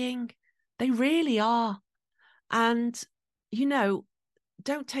annoying. They really are. And, you know,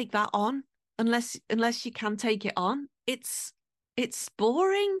 don't take that on unless you can take it on. It's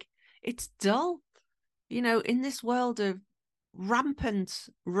boring. It's dull. you know, in this world of rampant,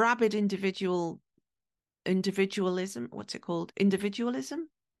 rabid individualism, what's it called? Individualism.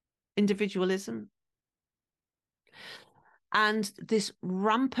 And this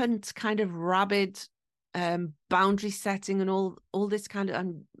rampant kind of rabid boundary setting and all this kind of,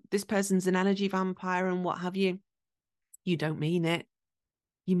 and this person's an energy vampire and what have you. You don't mean it.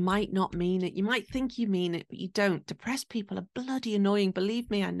 You might not mean it. You might think you mean it, but you don't. Depressed people are bloody annoying. Believe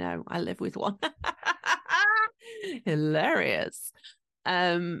me, I know. I live with one. Hilarious.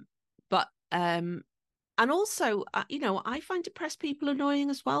 But and also, you know, I find depressed people annoying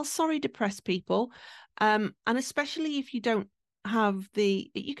as well. Sorry, depressed people. And especially if you don't have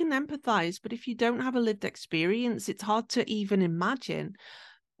you can empathize, but if you don't have a lived experience, it's hard to even imagine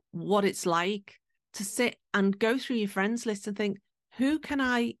what it's like to sit and go through your friends list and think, who can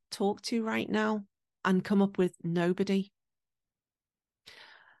I talk to right now? And come up with nobody.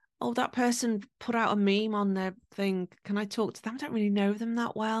 Oh, that person put out a meme on their thing. Can I talk to them? I don't really know them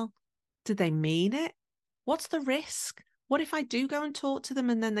that well. Did they mean it? What's the risk? What if I do go and talk to them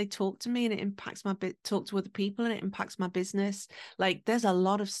and then they talk to me and it impacts talk to other people and it impacts my business? Like, there's a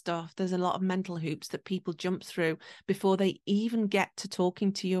lot of stuff. There's a lot of mental hoops that people jump through before they even get to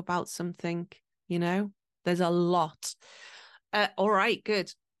talking to you about something, you know? There's a lot. All right,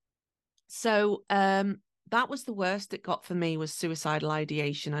 good. So that was the worst it got for me, was suicidal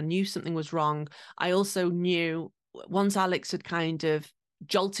ideation. I knew something was wrong. I also knew, once Alex had kind of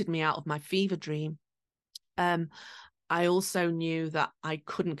jolted me out of my fever dream, I also knew that I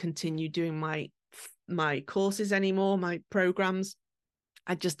couldn't continue doing my courses anymore, my programs.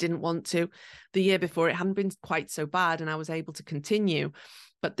 I just didn't want to. The year before, it hadn't been quite so bad and I was able to continue.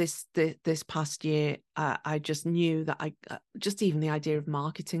 But this past year, I just knew that just even the idea of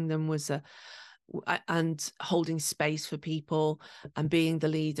marketing them was and holding space for people and being the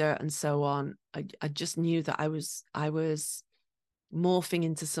leader and so on. I just knew that I was morphing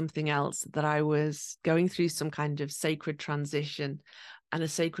into something else, that I was going through some kind of sacred transition and a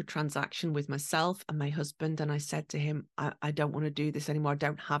sacred transaction with myself and my husband. And I said to him, I don't want to do this anymore. I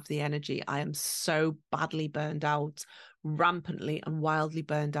don't have the energy. I am so badly burned out, rampantly and wildly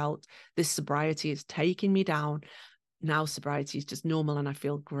burned out. This sobriety is taking me down. Now sobriety is just normal and I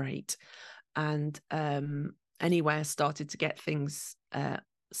feel great. And anyway, I started to get things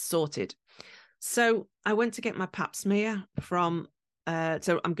sorted. So I went to get my pap smear from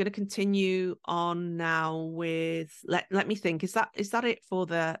so I'm going to continue on now with let me think. Is that it for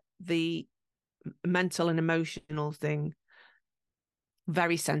the mental and emotional thing?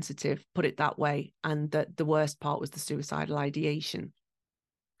 Very sensitive, put it that way. And the worst part was the suicidal ideation.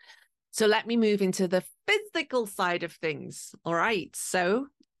 So let me move into the physical side of things. All right. So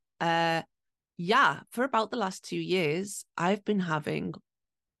yeah, for about the last 2 years, I've been having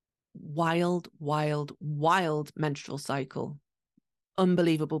wild menstrual cycle.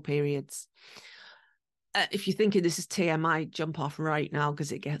 Unbelievable periods. If you're thinking this is TMI, jump off right now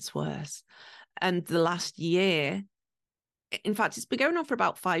because it gets worse. And the last year, in fact, it's been going on for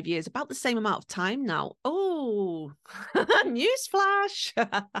about 5 years, about the same amount of time now. Oh, newsflash.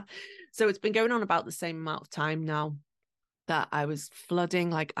 So it's been going on about the same amount of time now that I was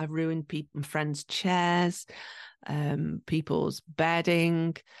flooding. Like, I ruined friends' chairs, people's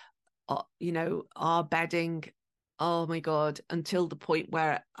bedding, you know, our bedding. Oh my God, until the point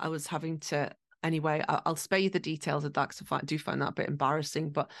where I was having to, anyway, I'll spare you the details of that because I do find that a bit embarrassing.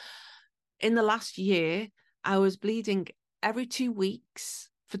 But in the last year, I was bleeding every 2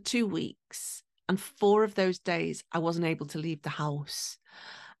 weeks for 2 weeks. And 4 of those days, I wasn't able to leave the house.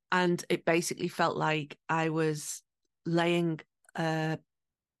 And it basically felt like I was laying a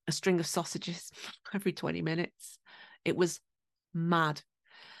string of sausages every 20 minutes. It was mad.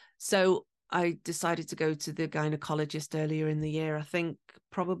 So I decided to go to the gynecologist earlier in the year, I think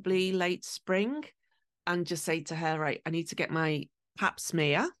probably late spring, and just say to her, right, I need to get my pap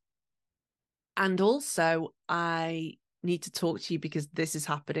smear. And also I need to talk to you because this is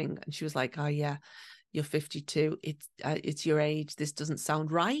happening. And she was like, oh yeah, you're 52. It's your age. This doesn't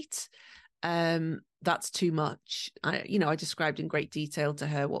sound right. That's too much. I described in great detail to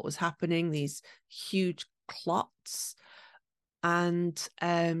her what was happening, these huge clots. And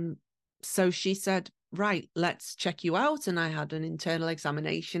so she said, right, let's check you out. And I had an internal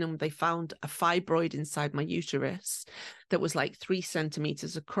examination and they found a fibroid inside my uterus that was like 3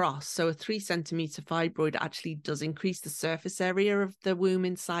 centimeters across. So a 3 centimeter fibroid actually does increase the surface area of the womb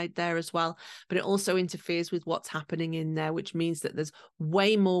inside there as well. But it also interferes with what's happening in there, which means that there's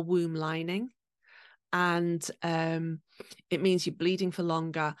way more womb lining. And it means you're bleeding for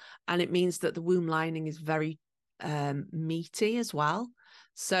longer. And it means that the womb lining is very meaty as well.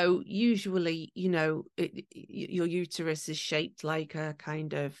 So usually, your uterus is shaped like a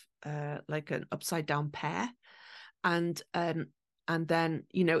kind of like an upside down pear, and then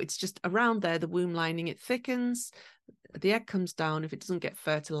it's just around there, the womb lining, it thickens, the egg comes down. If it doesn't get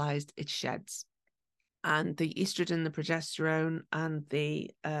fertilized, it sheds, and the estrogen, the progesterone, and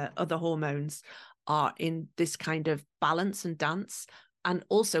the other hormones are in this kind of balance and dance. And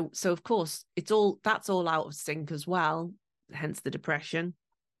also, so of course, that's all out of sync as well, hence the depression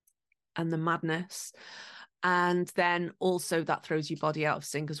and the madness. And then also that throws your body out of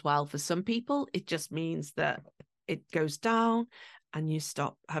sync as well. For some people, it just means that it goes down and you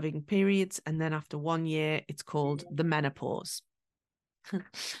stop having periods. And then after 1 year, it's called the menopause.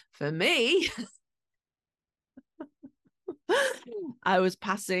 For me, I was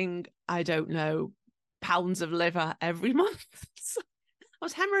passing, I don't know, pounds of liver every month. I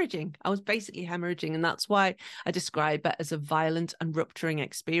was hemorrhaging. I was basically hemorrhaging. And that's why I describe it as a violent and rupturing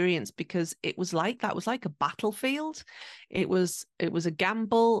experience, because it was like that. It was like a battlefield. It was a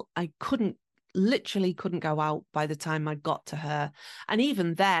gamble. I literally couldn't go out by the time I got to her. And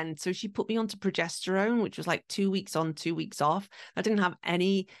even then, so she put me onto progesterone, which was like 2 weeks on, 2 weeks off. I didn't have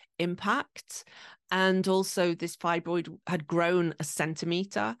any impact. And also this fibroid had grown a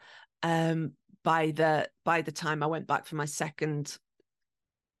centimeter by the time I went back for my second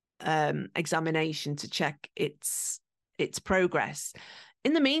examination to check its progress.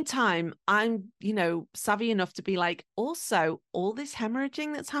 In the meantime, I'm savvy enough to be like, also all this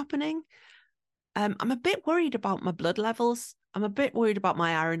hemorrhaging that's happening, I'm a bit worried about my blood levels. I'm a bit worried about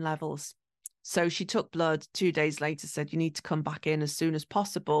my iron levels. So she took blood 2 days later, said, you need to come back in as soon as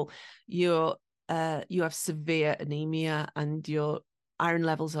possible. You have severe anemia and your iron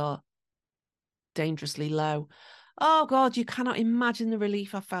levels are dangerously low. Oh God, you cannot imagine the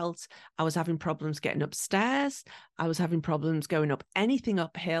relief I felt. I was having problems getting upstairs. I was having problems going up anything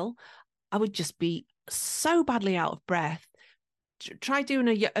uphill. I would just be so badly out of breath. Try doing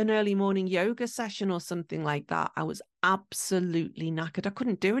an early morning yoga session or something like that. I was absolutely knackered. I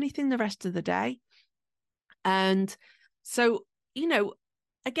couldn't do anything the rest of the day. And so,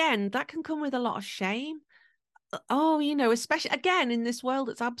 again, that can come with a lot of shame. Oh, especially again in this world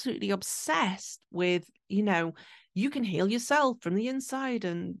that's absolutely obsessed with, you can heal yourself from the inside,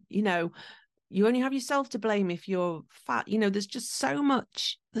 and you only have yourself to blame if you're fat. There's just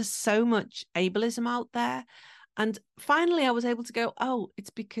there's so much ableism out there. And finally I was able to go, oh, it's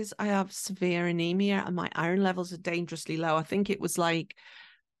because I have severe anemia and my iron levels are dangerously low. I think it was like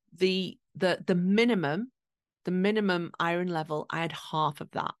the minimum iron level, I had half of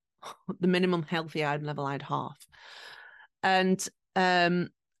that. The minimum healthy iron level, I had half. And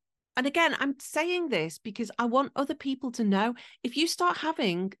again, I'm saying this because I want other people to know, if you start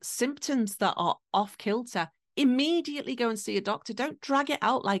having symptoms that are off kilter, immediately go and see a doctor. Don't drag it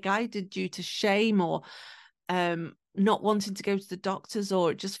out like I did due to shame or not wanting to go to the doctors,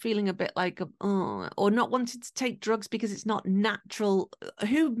 or just feeling a bit like, or not wanting to take drugs because it's not natural.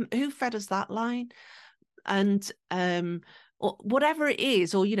 Who fed us that line? And or whatever it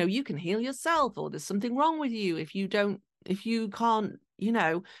is, or you can heal yourself, or there's something wrong with you if you can't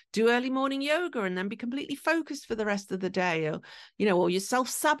do early morning yoga and then be completely focused for the rest of the day, or or you're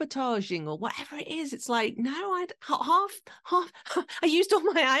self-sabotaging or whatever it is. It's like, no, I'd half I used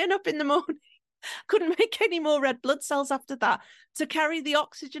all my iron up in the morning. Couldn't make any more red blood cells after that to carry the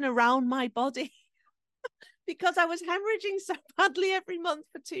oxygen around my body because I was hemorrhaging so badly every month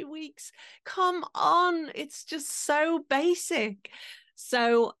for 2 weeks. Come on, it's just so basic.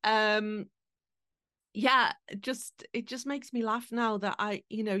 So yeah, it just makes me laugh now that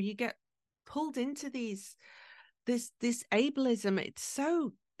you get pulled into this ableism.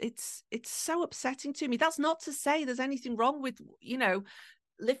 It's so upsetting to me. That's not to say there's anything wrong with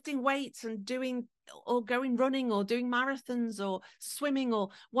lifting weights and doing or going running or doing marathons or swimming or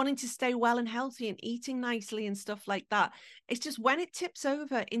wanting to stay well and healthy and eating nicely and stuff like that. It's just when it tips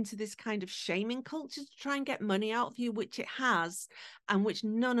over into this kind of shaming culture to try and get money out of you, which it has, and which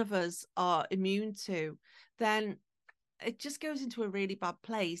none of us are immune to, then it just goes into a really bad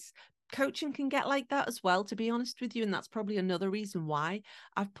place. Coaching can get like that as well, to be honest with you. And that's probably another reason why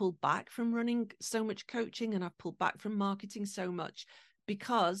I've pulled back from running so much coaching and I've pulled back from marketing so much,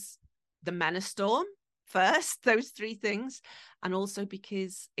 because the Menostorm first, those 3 things, and also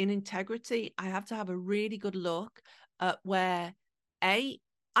because in integrity, I have to have a really good look at where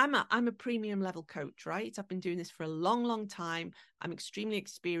I'm a premium level coach, right? I've been doing this for a long time. I'm extremely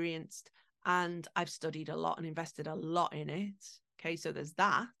experienced and I've studied a lot and invested a lot in it. Okay, so there's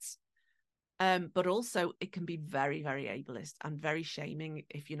that. But also it can be very, very ableist and very shaming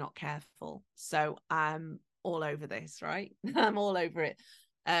if you're not careful. So I'm all over this, right? I'm all over it.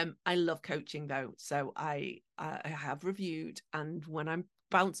 I love coaching though. So I have reviewed, and when I'm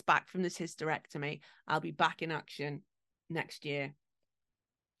bounced back from this hysterectomy, I'll be back in action next year.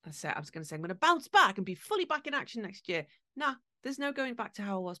 I was going to say I'm going to bounce back and be fully back in action next year. Nah, there's no going back to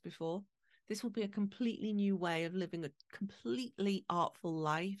how I was before. This will be a completely new way of living a completely artful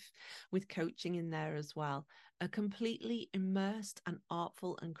life with coaching in there as well. A completely immersed and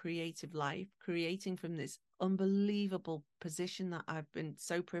artful and creative life, creating from this unbelievable position that I've been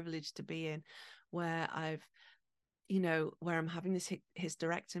so privileged to be in, where where I'm having this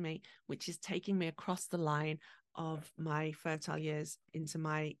hysterectomy, which is taking me across the line of my fertile years into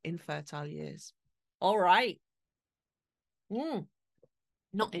my infertile years. All right.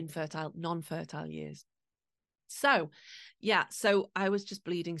 Not infertile, non-fertile years. So I was just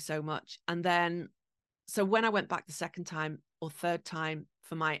bleeding so much. And then, so when I went back the second time or third time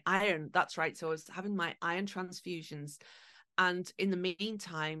for my iron, that's right. So I was having my iron transfusions. And in the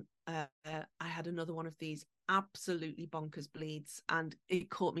meantime, I had another one of these absolutely bonkers bleeds, and it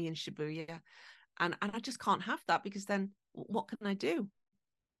caught me in Shibuya. And I just can't have that, because then what can I do?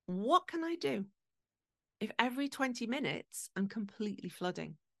 What can I do if every 20 minutes I'm completely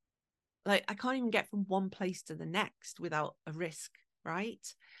flooding? Like, I can't even get from one place to the next without a risk, right?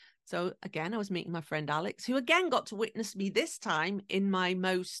 So again, I was meeting my friend Alex, who again got to witness me this time in my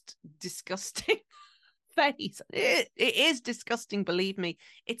most disgusting phase. It is disgusting, believe me.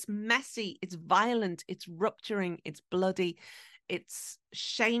 It's messy, it's violent, it's rupturing, it's bloody, it's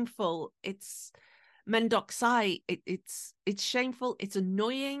shameful, it's mendoxai, it's shameful, it's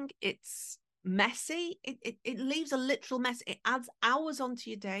annoying, it's messy. It leaves a literal mess. It adds hours onto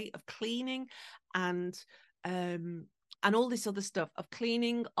your day of cleaning and all this other stuff, of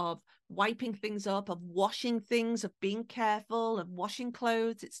cleaning, of wiping things up, of washing things, of being careful, of washing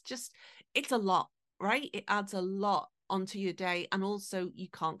clothes. It's a lot, right? It adds a lot onto your day. And also, you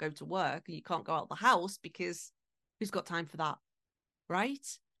can't go to work and you can't go out the house, because who's got time for that, right?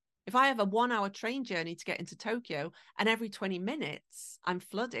 If I have a 1-hour train journey to get into Tokyo and every 20 minutes I'm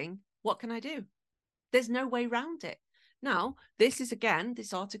flooding, what can I do? There's no way around it. Now, this is, again,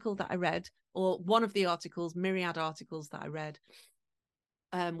 this article that I read, or one of the articles, myriad articles that I read,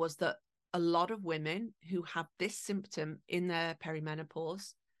 was that a lot of women who have this symptom in their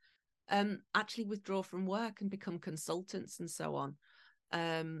perimenopause actually withdraw from work and become consultants and so on,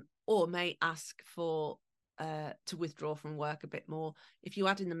 or may ask for to withdraw from work a bit more. If you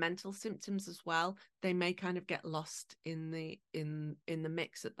add in the mental symptoms as well, they may kind of get lost in the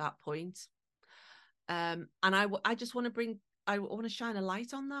mix at that point. And I just want to shine a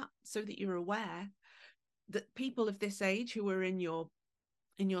light on that, so that you're aware that people of this age who are in your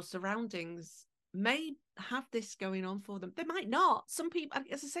surroundings may have this going on for them. They might not. Some people,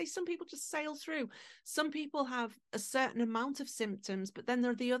 as I say, some people just sail through. Some people have a certain amount of symptoms, but then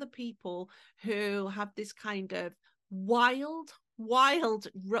there are the other people who have this kind of wild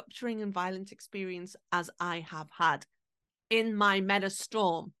rupturing and violent experience, as I have had in my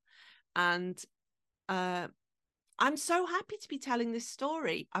Menostorm. And I'm so happy to be telling this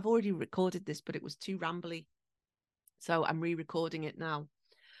story. I've already recorded this, but it was too rambly, so I'm re-recording it now.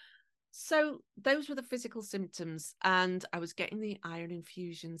 So those were the physical symptoms, and I was getting the iron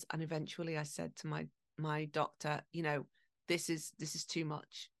infusions, and eventually I said to my doctor, this is too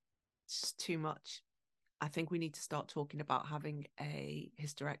much. It's too much. I think we need to start talking about having a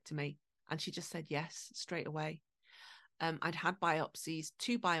hysterectomy. And she just said yes straight away. I'd had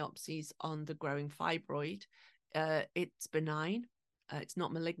two biopsies on the growing fibroid. It's benign. It's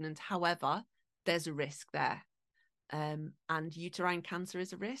not malignant. However, there's a risk there. And uterine cancer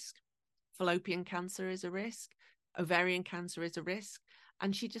is a risk. Fallopian cancer is a risk. Ovarian cancer is a risk.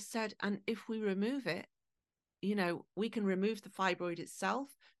 And she just said, and if we remove it, we can remove the fibroid itself,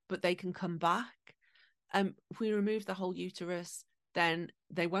 but they can come back. If we remove the whole uterus, then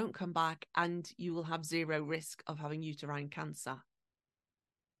they won't come back, and you will have zero risk of having uterine cancer.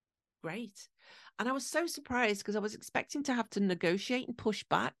 Great. And I was so surprised, because I was expecting to have to negotiate and push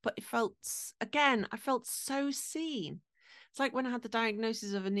back, but I felt so seen. It's like when I had the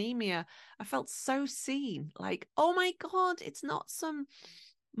diagnosis of anemia, I felt so seen. Like, oh my God, it's not some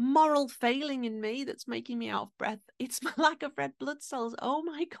moral failing in me that's making me out of breath. It's my lack of red blood cells. Oh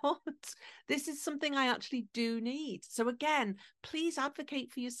my God, this is something I actually do need. So again, please advocate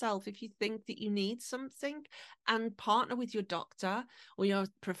for yourself if you think that you need something, and partner with your doctor or your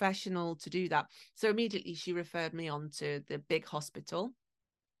professional to do that. So immediately she referred me on to the big hospital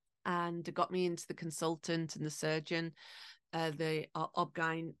and got me into the consultant and the surgeon, the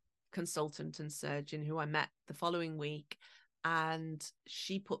obgyn consultant and surgeon, who I met the following week. And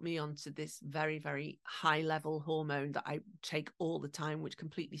she put me onto this very, very high level hormone that I take all the time, which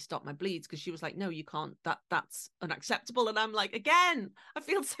completely stopped my bleeds, because she was like, no, you can't, that's unacceptable. And I'm like, again, I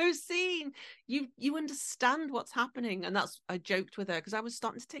feel so seen. You understand what's happening. And that's, I joked with her because I was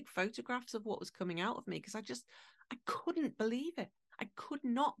starting to take photographs of what was coming out of me, because I couldn't believe it. I could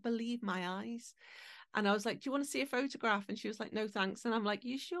not believe my eyes. And I was like, do you want to see a photograph? And she was like, no, thanks. And I'm like,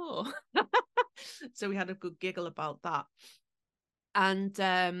 you sure? So we had a good giggle about that. And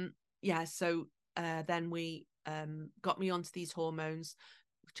so then we got me onto these hormones,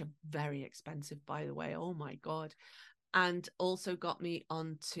 which are very expensive, by the way. Oh my God. And also got me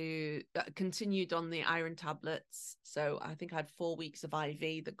onto, continued on the iron tablets. So I think I had 4 weeks of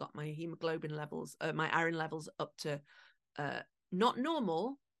IV that got my hemoglobin levels, my iron levels up to not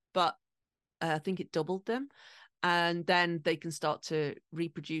normal, but I think it doubled them. And then they can start to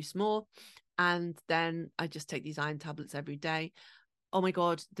reproduce more. And then I just take these iron tablets every day. Oh my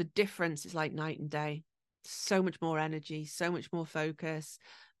God, the difference is like night and day. So much more energy, so much more focus.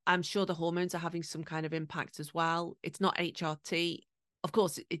 I'm sure the hormones are having some kind of impact as well. It's not HRT. Of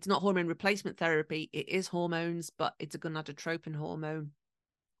course, it's not hormone replacement therapy. It is hormones, but it's a gonadotropin hormone,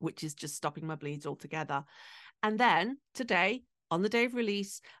 which is just stopping my bleeds altogether. And then today, on the day of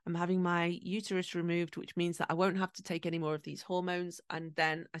release, I'm having my uterus removed, which means that I won't have to take any more of these hormones. And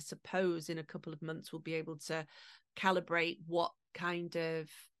then I suppose in a couple of months, we'll be able to calibrate what kind of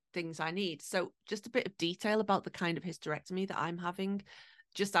things I need. So just a bit of detail about the kind of hysterectomy that I'm having,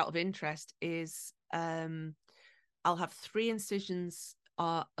 just out of interest, is I'll have 3 incisions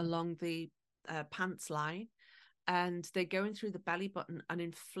along the pants line, and they go in through the belly button and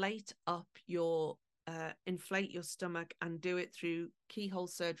inflate your stomach, and do it through keyhole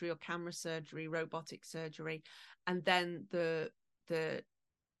surgery or camera surgery, robotic surgery, and then the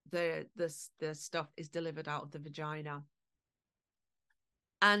stuff is delivered out of the vagina.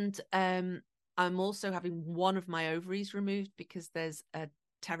 And I'm also having one of my ovaries removed because there's a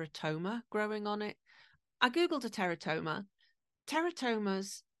teratoma growing on it. I googled a teratoma.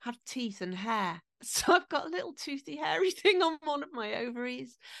 Teratomas have teeth and hair, so I've got a little toothy hairy thing on one of my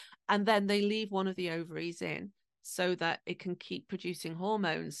ovaries, and then they leave one of the ovaries in so that it can keep producing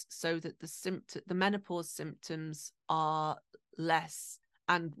hormones, so that the menopause symptoms are less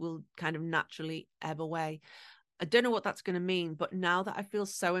and will kind of naturally ebb away. I don't know what that's going to mean, but now that I feel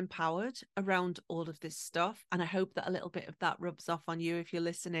so empowered around all of this stuff, and I hope that a little bit of that rubs off on you if you're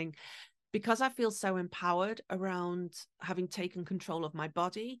listening, because I feel so empowered around having taken control of my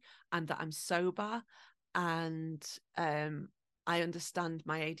body, and that I'm sober, and I understand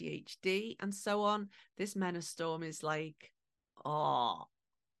my ADHD and so on. This Menostorm is like, oh,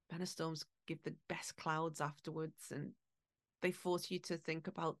 Menostorms give the best clouds afterwards, and they force you to think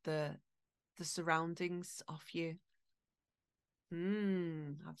about the surroundings of you.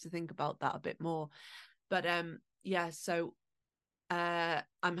 I have to think about that a bit more. But so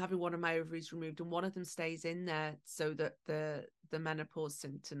I'm having one of my ovaries removed, and one of them stays in there so that the menopause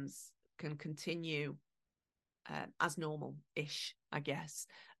symptoms can continue as normal-ish, I guess.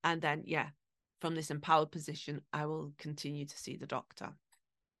 And then, from this empowered position, I will continue to see the doctor.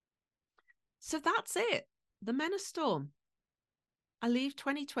 So that's it. The Menostorm. I leave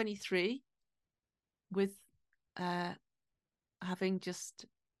 2023 with having just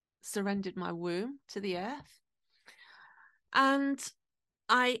surrendered my womb to the earth. And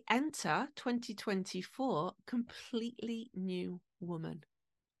I enter 2024 completely new woman.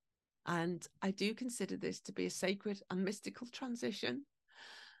 And I do consider this to be a sacred and mystical transition.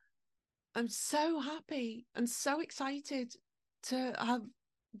 I'm so happy and so excited to have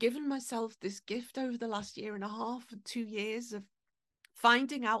given myself this gift over the last 1.5 and 2 years of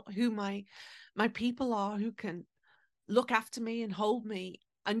finding out who my people are, who can look after me and hold me.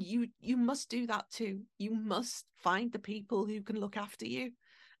 And you must do that too. You must find the people who can look after you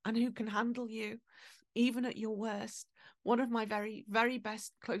and who can handle you, even at your worst. One of my very, very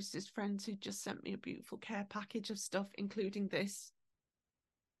best, closest friends, who just sent me a beautiful care package of stuff, including this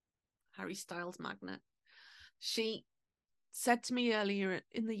Harry Styles magnet. She said to me earlier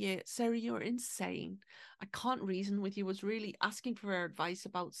in the year, Sarah, you're insane. I can't reason with you. Was really asking for her advice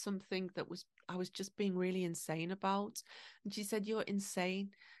about something that I was just being really insane about. And she said, you're insane.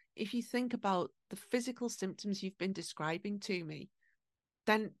 If you think about the physical symptoms you've been describing to me,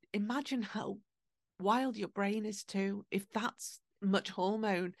 then imagine how wild your brain is too. If that's much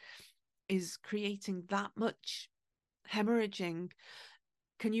hormone is creating that much hemorrhaging,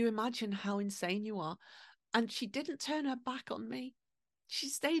 can you imagine how insane you are? And she didn't turn her back on me. She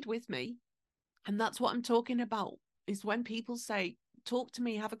stayed with me. And that's what I'm talking about, is when people say, talk to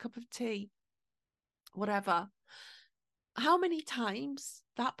me, have a cup of tea, whatever. how many times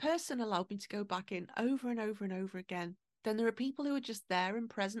that person allowed me to go back in over and over and over again. Then there are people who are just there and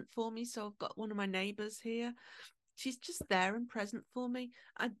present for me. So I've got one of my neighbors here. She's just there and present for me.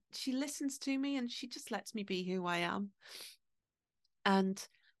 And she listens to me and she just lets me be who I am. And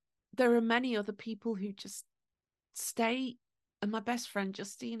there are many other people who just stay. And my best friend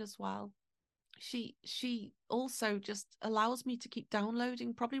Justine as well. She also just allows me to keep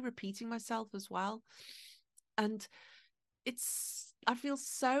downloading, probably repeating myself as well. And I feel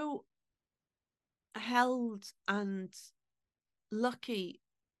so held and lucky.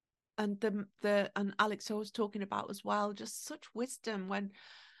 And and Alex I was talking about as well, just such wisdom when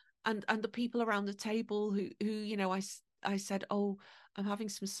and the people around the table who you know, I said, oh, I'm having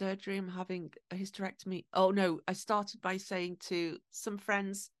some surgery, I'm having a hysterectomy. Oh no, I started by saying to some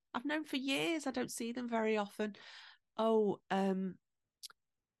friends I've known for years, I don't see them very often, oh,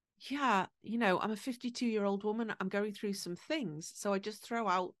 yeah, you know, I'm a 52-year-old woman, I'm going through some things. So I just throw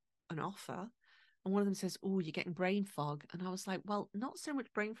out an offer. And one of them says, oh, you're getting brain fog. And I was like, well, not so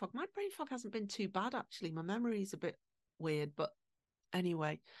much brain fog. My brain fog hasn't been too bad, actually. My memory is a bit weird. But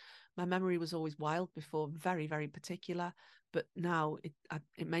anyway, my memory was always wild before, very, very particular. But now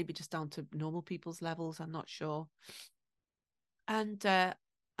it may be just down to normal people's levels. I'm not sure.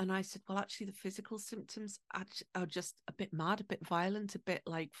 And I said, well, actually, the physical symptoms are just a bit mad, a bit violent, a bit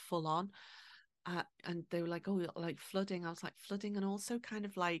like full on. And they were like, oh, like flooding. I was like, flooding, and also kind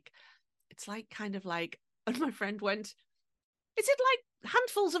of like, it's like kind of like, and my friend went, is it like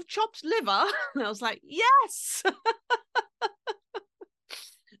handfuls of chopped liver? And I was like, yes.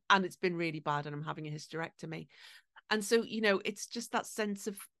 And it's been really bad, and I'm having a hysterectomy. And so, you know, it's just that sense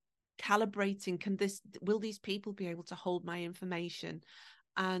of calibrating. Will these people be able to hold my information?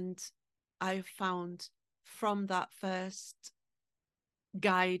 And I've found from that first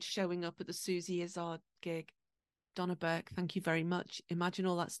guide showing up at the Susie Izzard gig, Donna Burke, thank you very much. Imagine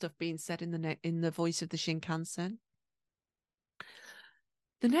all that stuff being said in the voice of the Shinkansen.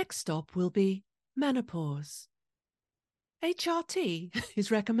 The next stop will be menopause. HRT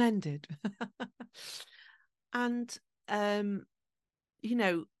is recommended. And, you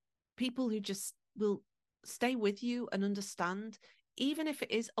know, people who just will stay with you and understand, even if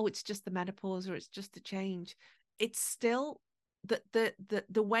it is, oh, it's just the menopause or it's just the change, it's still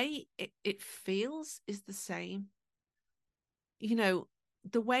the way it feels is the same. You know,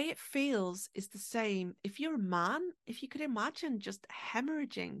 the way it feels is the same. If you're a man, if you could imagine just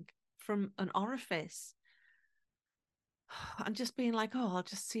hemorrhaging from an orifice and just being like, oh, I'll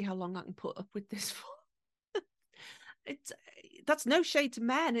just see how long I can put up with this for. It's that's no shade to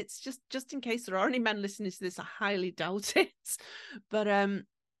men. It's just in case there are any men listening to this, I highly doubt it. But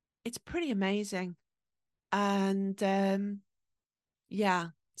it's pretty amazing. And yeah.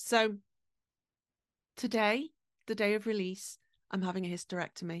 So today, the day of release, I'm having a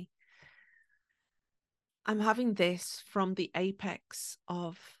hysterectomy. I'm having this from the apex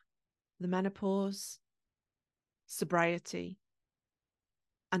of the menopause, sobriety,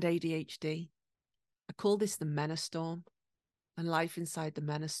 and ADHD. I call this the Menostorm, and life inside the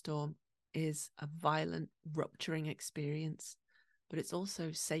Menostorm is a violent, rupturing experience, but it's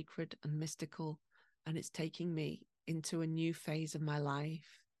also sacred and mystical, and it's taking me into a new phase of my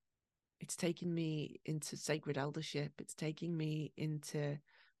life. It's taking me into sacred eldership. It's taking me into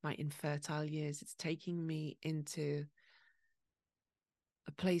my infertile years. It's taking me into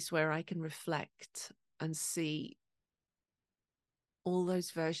a place where I can reflect and see all those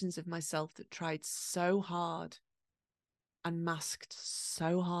versions of myself that tried so hard and masked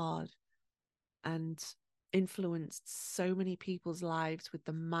so hard and influenced so many people's lives with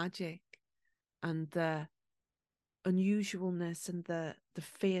the magic and the unusualness and the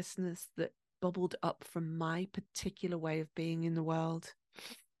fierceness that bubbled up from my particular way of being in the world.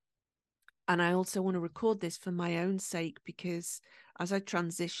 And I also want to record this for my own sake, because as I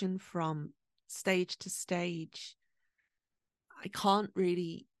transition from stage to stage, I can't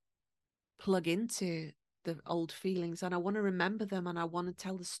really plug into the old feelings, and I want to remember them, and I want to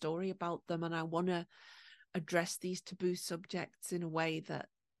tell the story about them, and I want to address these taboo subjects in a way that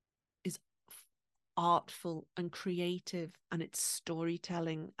is artful and creative, and it's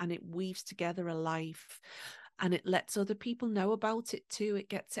storytelling, and it weaves together a life, and it lets other people know about it too. It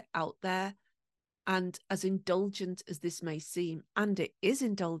gets it out there. And as indulgent as this may seem, and it is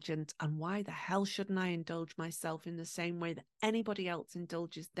indulgent, and why the hell shouldn't I indulge myself in the same way that anybody else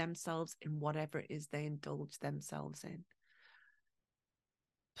indulges themselves in whatever it is they indulge themselves in?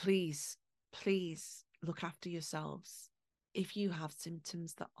 Please, please look after yourselves. If you have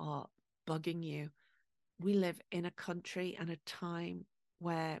symptoms that are bugging you, we live in a country and a time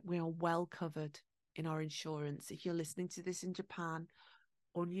where we are well covered. in our insurance. If you're listening to this in Japan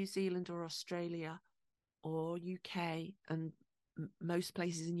or New Zealand or Australia or UK and most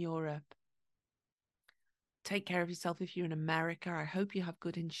places in Europe, take care of yourself. If you're in America, I hope you have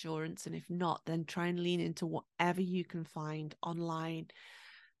good insurance. And if not, then try and lean into whatever you can find online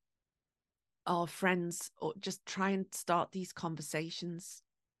or friends, or just try and start these conversations.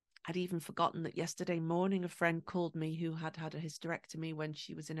 I'd even forgotten that yesterday morning a friend called me who had had a hysterectomy when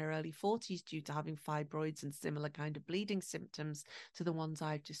she was in her early 40s due to having fibroids and similar kind of bleeding symptoms to the ones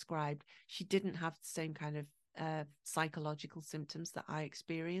I've described. She didn't have the same kind of psychological symptoms that I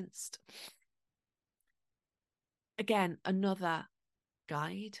experienced. Again, another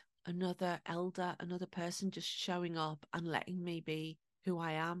guide, another elder, another person just showing up and letting me be who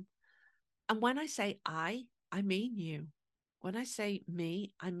I am. And when I say I mean you. When I say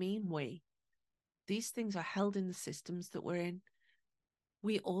me, I mean we. These things are held in the systems that we're in.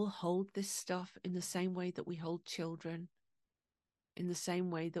 We all hold this stuff in the same way that we hold children, in the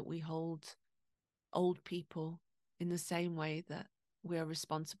same way that we hold old people, in the same way that we are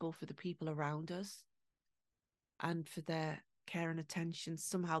responsible for the people around us and for their care and attention.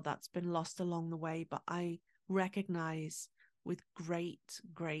 Somehow that's been lost along the way, but I recognize with great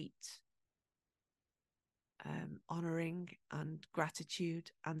honoring and gratitude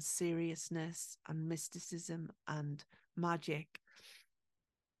and seriousness and mysticism and magic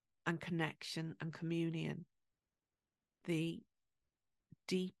and connection and communion, the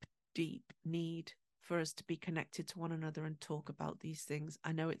deep need for us to be connected to one another and talk about these things.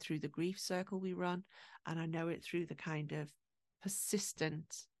 I know it through the grief circle we run, and I know it through the kind of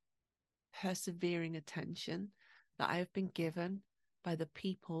persistent, persevering attention that I have been given by the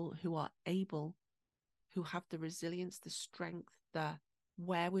people who are able, who have the resilience, the strength, the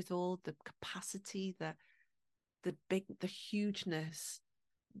wherewithal, the capacity, the hugeness,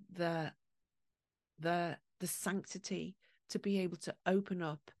 the sanctity to be able to open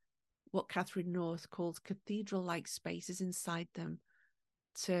up what Catherine North calls cathedral-like spaces inside them,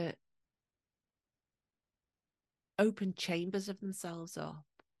 to open chambers of themselves up,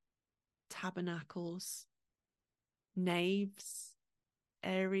 tabernacles, naves,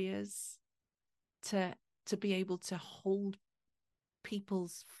 areas, to be able to hold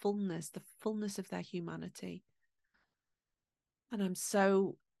people's fullness, the fullness of their humanity. And I'm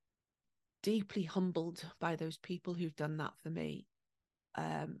so deeply humbled by those people who've done that for me,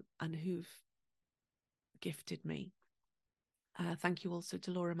 and who've gifted me. Thank you also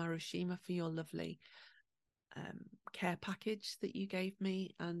to Laura Marushima for your lovely care package that you gave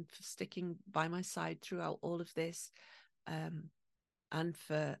me, and for sticking by my side throughout all of this, and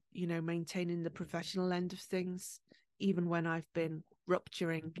for, you know, maintaining the professional end of things, even when I've been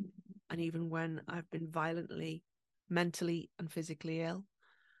rupturing and even when I've been violently, mentally and physically ill.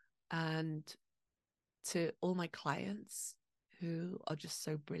 And to all my clients who are just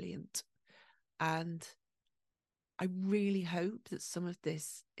so brilliant. And I really hope that some of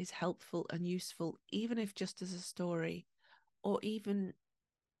this is helpful and useful, even if just as a story, or even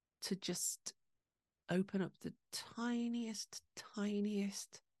to just open up the tiniest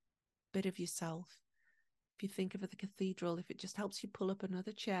bit of yourself. If you think of the cathedral, if it just helps you pull up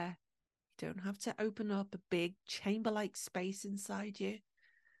another chair, you don't have to open up a big chamber-like space inside you.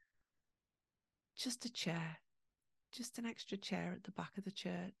 Just a chair, just an extra chair at the back of the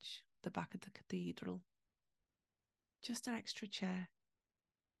church, the back of the cathedral. Just an extra chair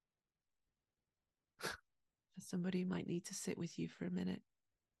for somebody who might need to sit with you for a minute.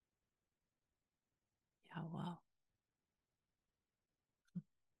 Yeah, wow.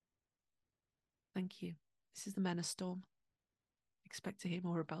 Thank you. This is the Menostorm. Expect to hear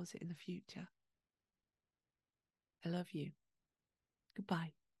more about it in the future. I love you.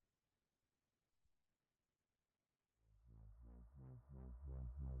 Goodbye.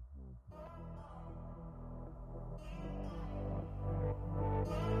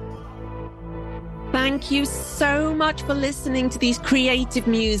 Thank you so much for listening to these creative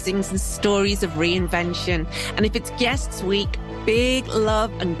musings and stories of reinvention. And if it's Guests Week, big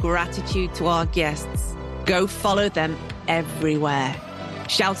love and gratitude to our guests. Go follow them everywhere.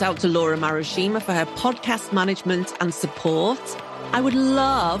 Shout out to Laura Marushima for her podcast management and support. I would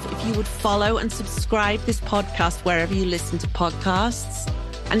love if you would follow and subscribe this podcast wherever you listen to podcasts,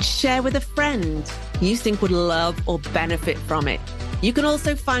 and share with a friend you think would love or benefit from it. You can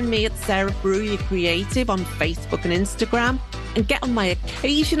also find me at Sarah Fruya Creative on Facebook and Instagram, and get on my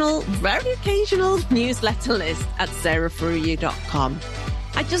occasional, very occasional newsletter list at sarahfruya.com.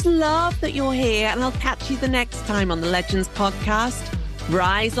 I just love that you're here, and I'll catch you the next time on the Legends Podcast.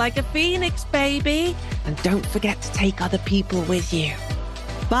 Rise like a phoenix, baby, and don't forget to take other people with you.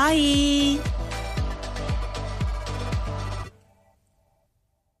 Bye.